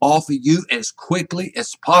stuff off of you as quickly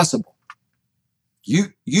as possible.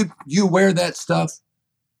 You wear that stuff,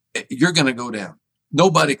 you're going to go down.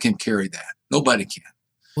 Nobody can carry that. Nobody can.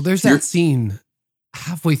 Well, there's that scene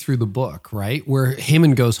halfway through the book, right, where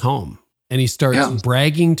Haman goes home and he starts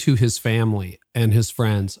bragging to his family and his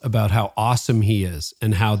friends about how awesome he is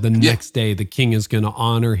and how the next day the king is going to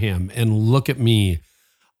honor him. And look at me,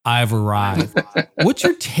 I've arrived. What's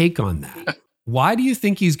your take on that? Why do you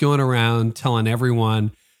think he's going around telling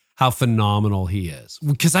everyone how phenomenal he is?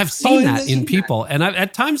 Because I've seen that in people. And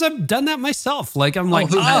at times I've done that myself. Like, I'm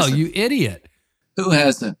like, you idiot. Who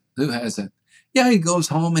hasn't? Yeah, he goes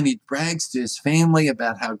home and he brags to his family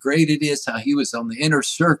about how great it is, how he was on the inner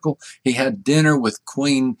circle. He had dinner with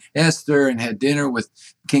Queen Esther and had dinner with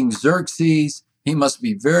King Xerxes. He must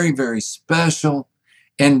be very, very special.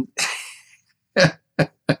 And,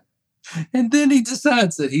 and then he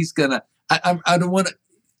decides that he's going to, I don't want to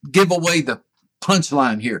give away the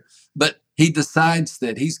punchline here, but he decides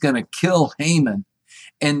that he's going to kill Haman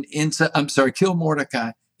and kill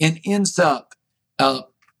Mordecai, and ends up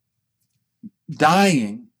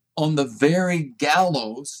dying on the very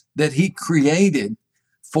gallows that he created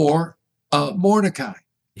for Mordecai.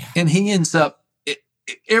 Yeah. And he ends up,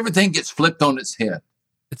 everything gets flipped on its head.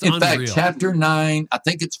 In fact, chapter 9, I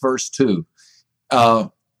think it's verse 2,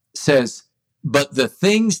 says, but the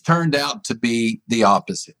things turned out to be the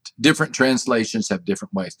opposite. Different translations have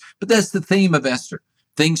different ways. But that's the theme of Esther.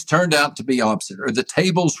 Things turned out to be opposite, or the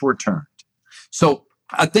tables were turned. So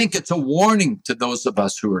I think it's a warning to those of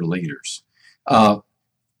us who are leaders.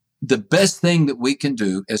 The best thing that we can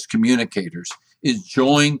do as communicators is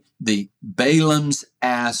join the Balaam's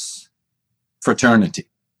ass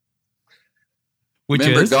fraternity.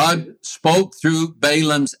 Remember, God spoke through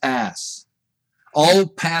Balaam's ass. All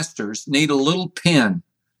pastors need a little pin.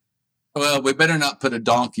 Well, we better not put a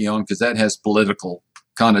donkey on because that has political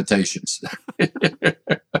connotations.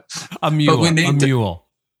 A mule. We need a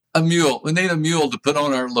mule. We need a mule to put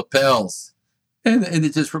on our lapels. And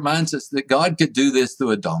it just reminds us that God could do this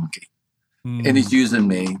through a donkey. And he's using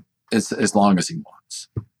me as long as he wants.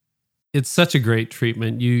 It's such a great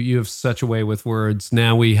treatment. You have such a way with words.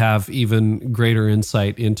 Now we have even greater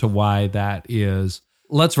insight into why that is.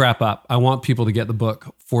 Let's wrap up. I want people to get the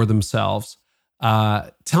book for themselves.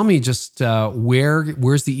 Tell me just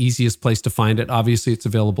where's the easiest place to find it? Obviously, it's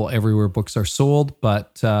available everywhere books are sold,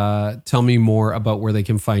 but tell me more about where they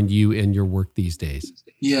can find you and your work these days.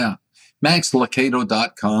 Yeah.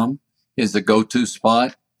 MaxLucado.com is the go-to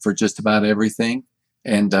spot for just about everything.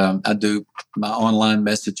 And I do my online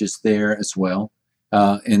messages there as well.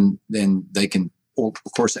 And then they can, of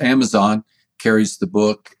course, Amazon carries the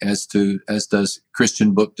book as does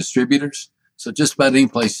Christian Book Distributors. So just about any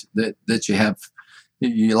place that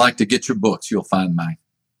you like to get your books, you'll find mine.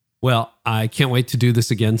 Well, I can't wait to do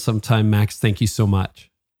this again sometime, Max. Thank you so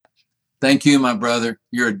much. Thank you, my brother.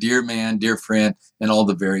 You're a dear man, dear friend, and all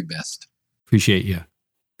the very best. Appreciate you.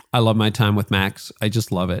 I love my time with Max. I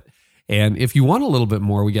just love it. And if you want a little bit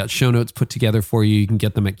more, we got show notes put together for you. You can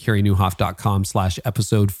get them at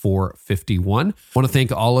carrynewhoff.com/episode 451. I want to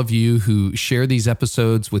thank all of you who share these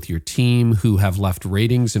episodes with your team, who have left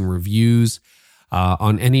ratings and reviews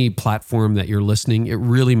on any platform that you're listening. It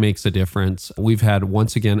really makes a difference. We've had,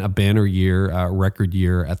 once again, a banner year, a record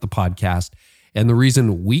year at the podcast. And the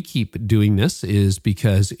reason we keep doing this is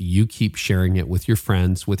because you keep sharing it with your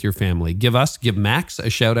friends, with your family. Give Max a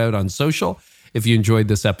shout out on social if you enjoyed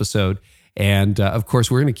this episode. And of course,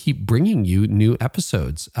 we're going to keep bringing you new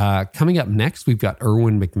episodes. Coming up next, we've got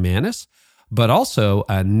Erwin McManus, but also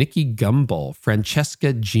Nikki Gumbel,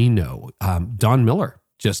 Francesca Gino, Don Miller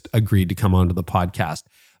just agreed to come onto the podcast,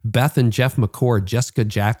 Beth and Jeff McCord, Jessica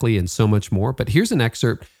Jackley, and so much more. But here's an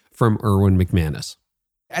excerpt from Erwin McManus.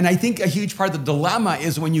 And I think a huge part of the dilemma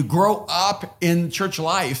is when you grow up in church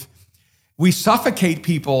life, we suffocate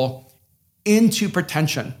people into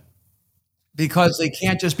pretension because they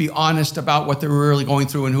can't just be honest about what they're really going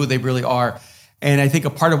through and who they really are. And I think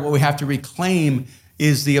a part of what we have to reclaim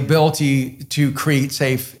is the ability to create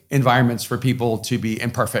safe environments for people to be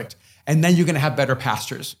imperfect. And then you're going to have better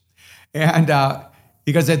pastors. And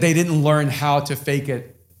because they didn't learn how to fake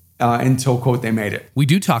it until, quote, they made it. We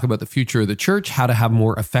do talk about the future of the church, how to have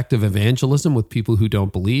more effective evangelism with people who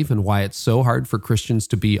don't believe, and why it's so hard for Christians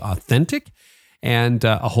to be authentic, and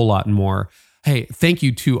a whole lot more. Hey, thank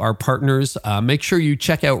you to our partners. Make sure you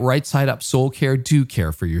check out Right Side Up Soul Care. Do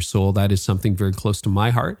care for your soul. That is something very close to my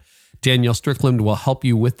heart. Danielle Strickland will help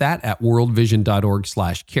you with that at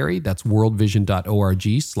worldvision.org/carey. That's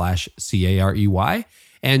worldvision.org/carey.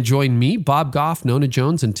 And join me, Bob Goff, Nona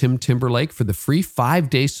Jones, and Tim Timberlake for the free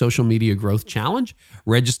 5-day Social Media Growth Challenge.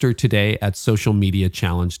 Register today at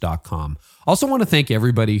socialmediachallenge.com. Also want to thank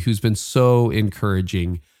everybody who's been so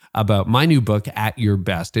encouraging about my new book, At Your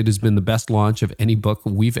Best. It has been the best launch of any book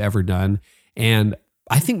we've ever done. And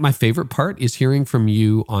I think my favorite part is hearing from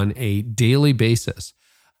you on a daily basis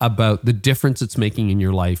about the difference it's making in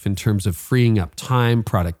your life in terms of freeing up time,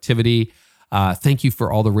 productivity. Thank you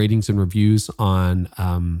for all the ratings and reviews on,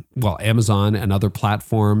 Amazon and other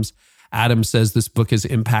platforms. Adam says this book has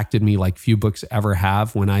impacted me like few books ever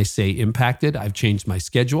have. When I say impacted, I've changed my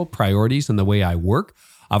schedule, priorities, and the way I work.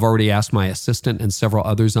 I've already asked my assistant and several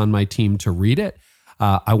others on my team to read it.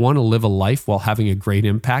 I want to live a life while having a great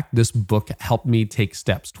impact. This book helped me take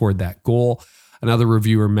steps toward that goal. Another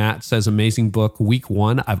reviewer, Matt, says, amazing book. Week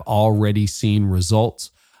 1, I've already seen results.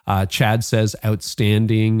 Chad says,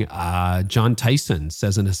 outstanding. John Tyson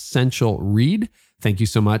says, an essential read. Thank you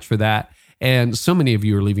so much for that. And so many of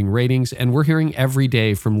you are leaving ratings, and we're hearing every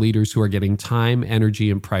day from leaders who are getting time, energy,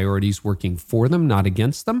 and priorities working for them, not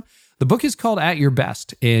against them. The book is called At Your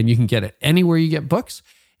Best, and you can get it anywhere you get books.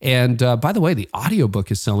 And by the way, the audiobook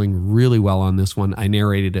is selling really well on this one. I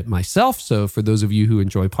narrated it myself, so for those of you who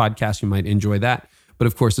enjoy podcasts, you might enjoy that. But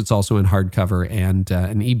of course, it's also in hardcover and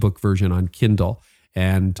an ebook version on Kindle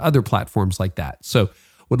and other platforms like that. So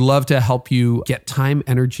would love to help you get time,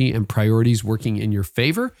 energy, and priorities working in your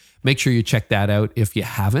favor. Make sure you check that out if you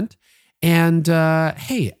haven't. And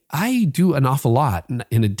hey, I do an awful lot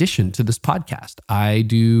in addition to this podcast. I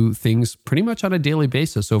do things pretty much on a daily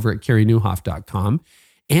basis over at carrynewhoff.com.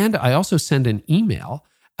 And I also send an email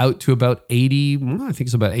out to about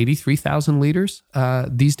 83,000 leaders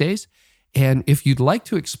these days. And if you'd like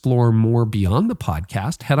to explore more beyond the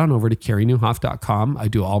podcast, head on over to carrynewhoff.com. I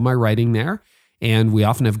do all my writing there. And we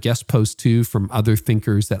often have guest posts too from other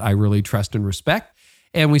thinkers that I really trust and respect.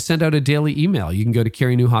 And we send out a daily email. You can go to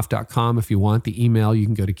carrynewhoff.com if you want the email. You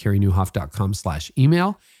can go to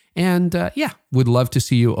carrynewhoff.com/email. And would love to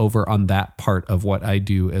see you over on that part of what I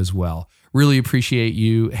do as well. Really appreciate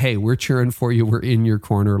you. Hey, we're cheering for you. We're in your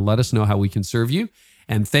corner. Let us know how we can serve you.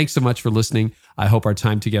 And thanks so much for listening. I hope our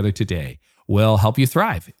time together today will help you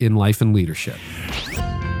thrive in life and leadership.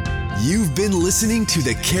 You've been listening to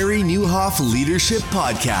the Carey Nieuwhof Leadership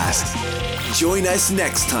Podcast. Join us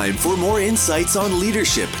next time for more insights on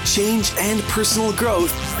leadership, change, and personal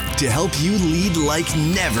growth to help you lead like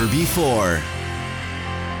never before.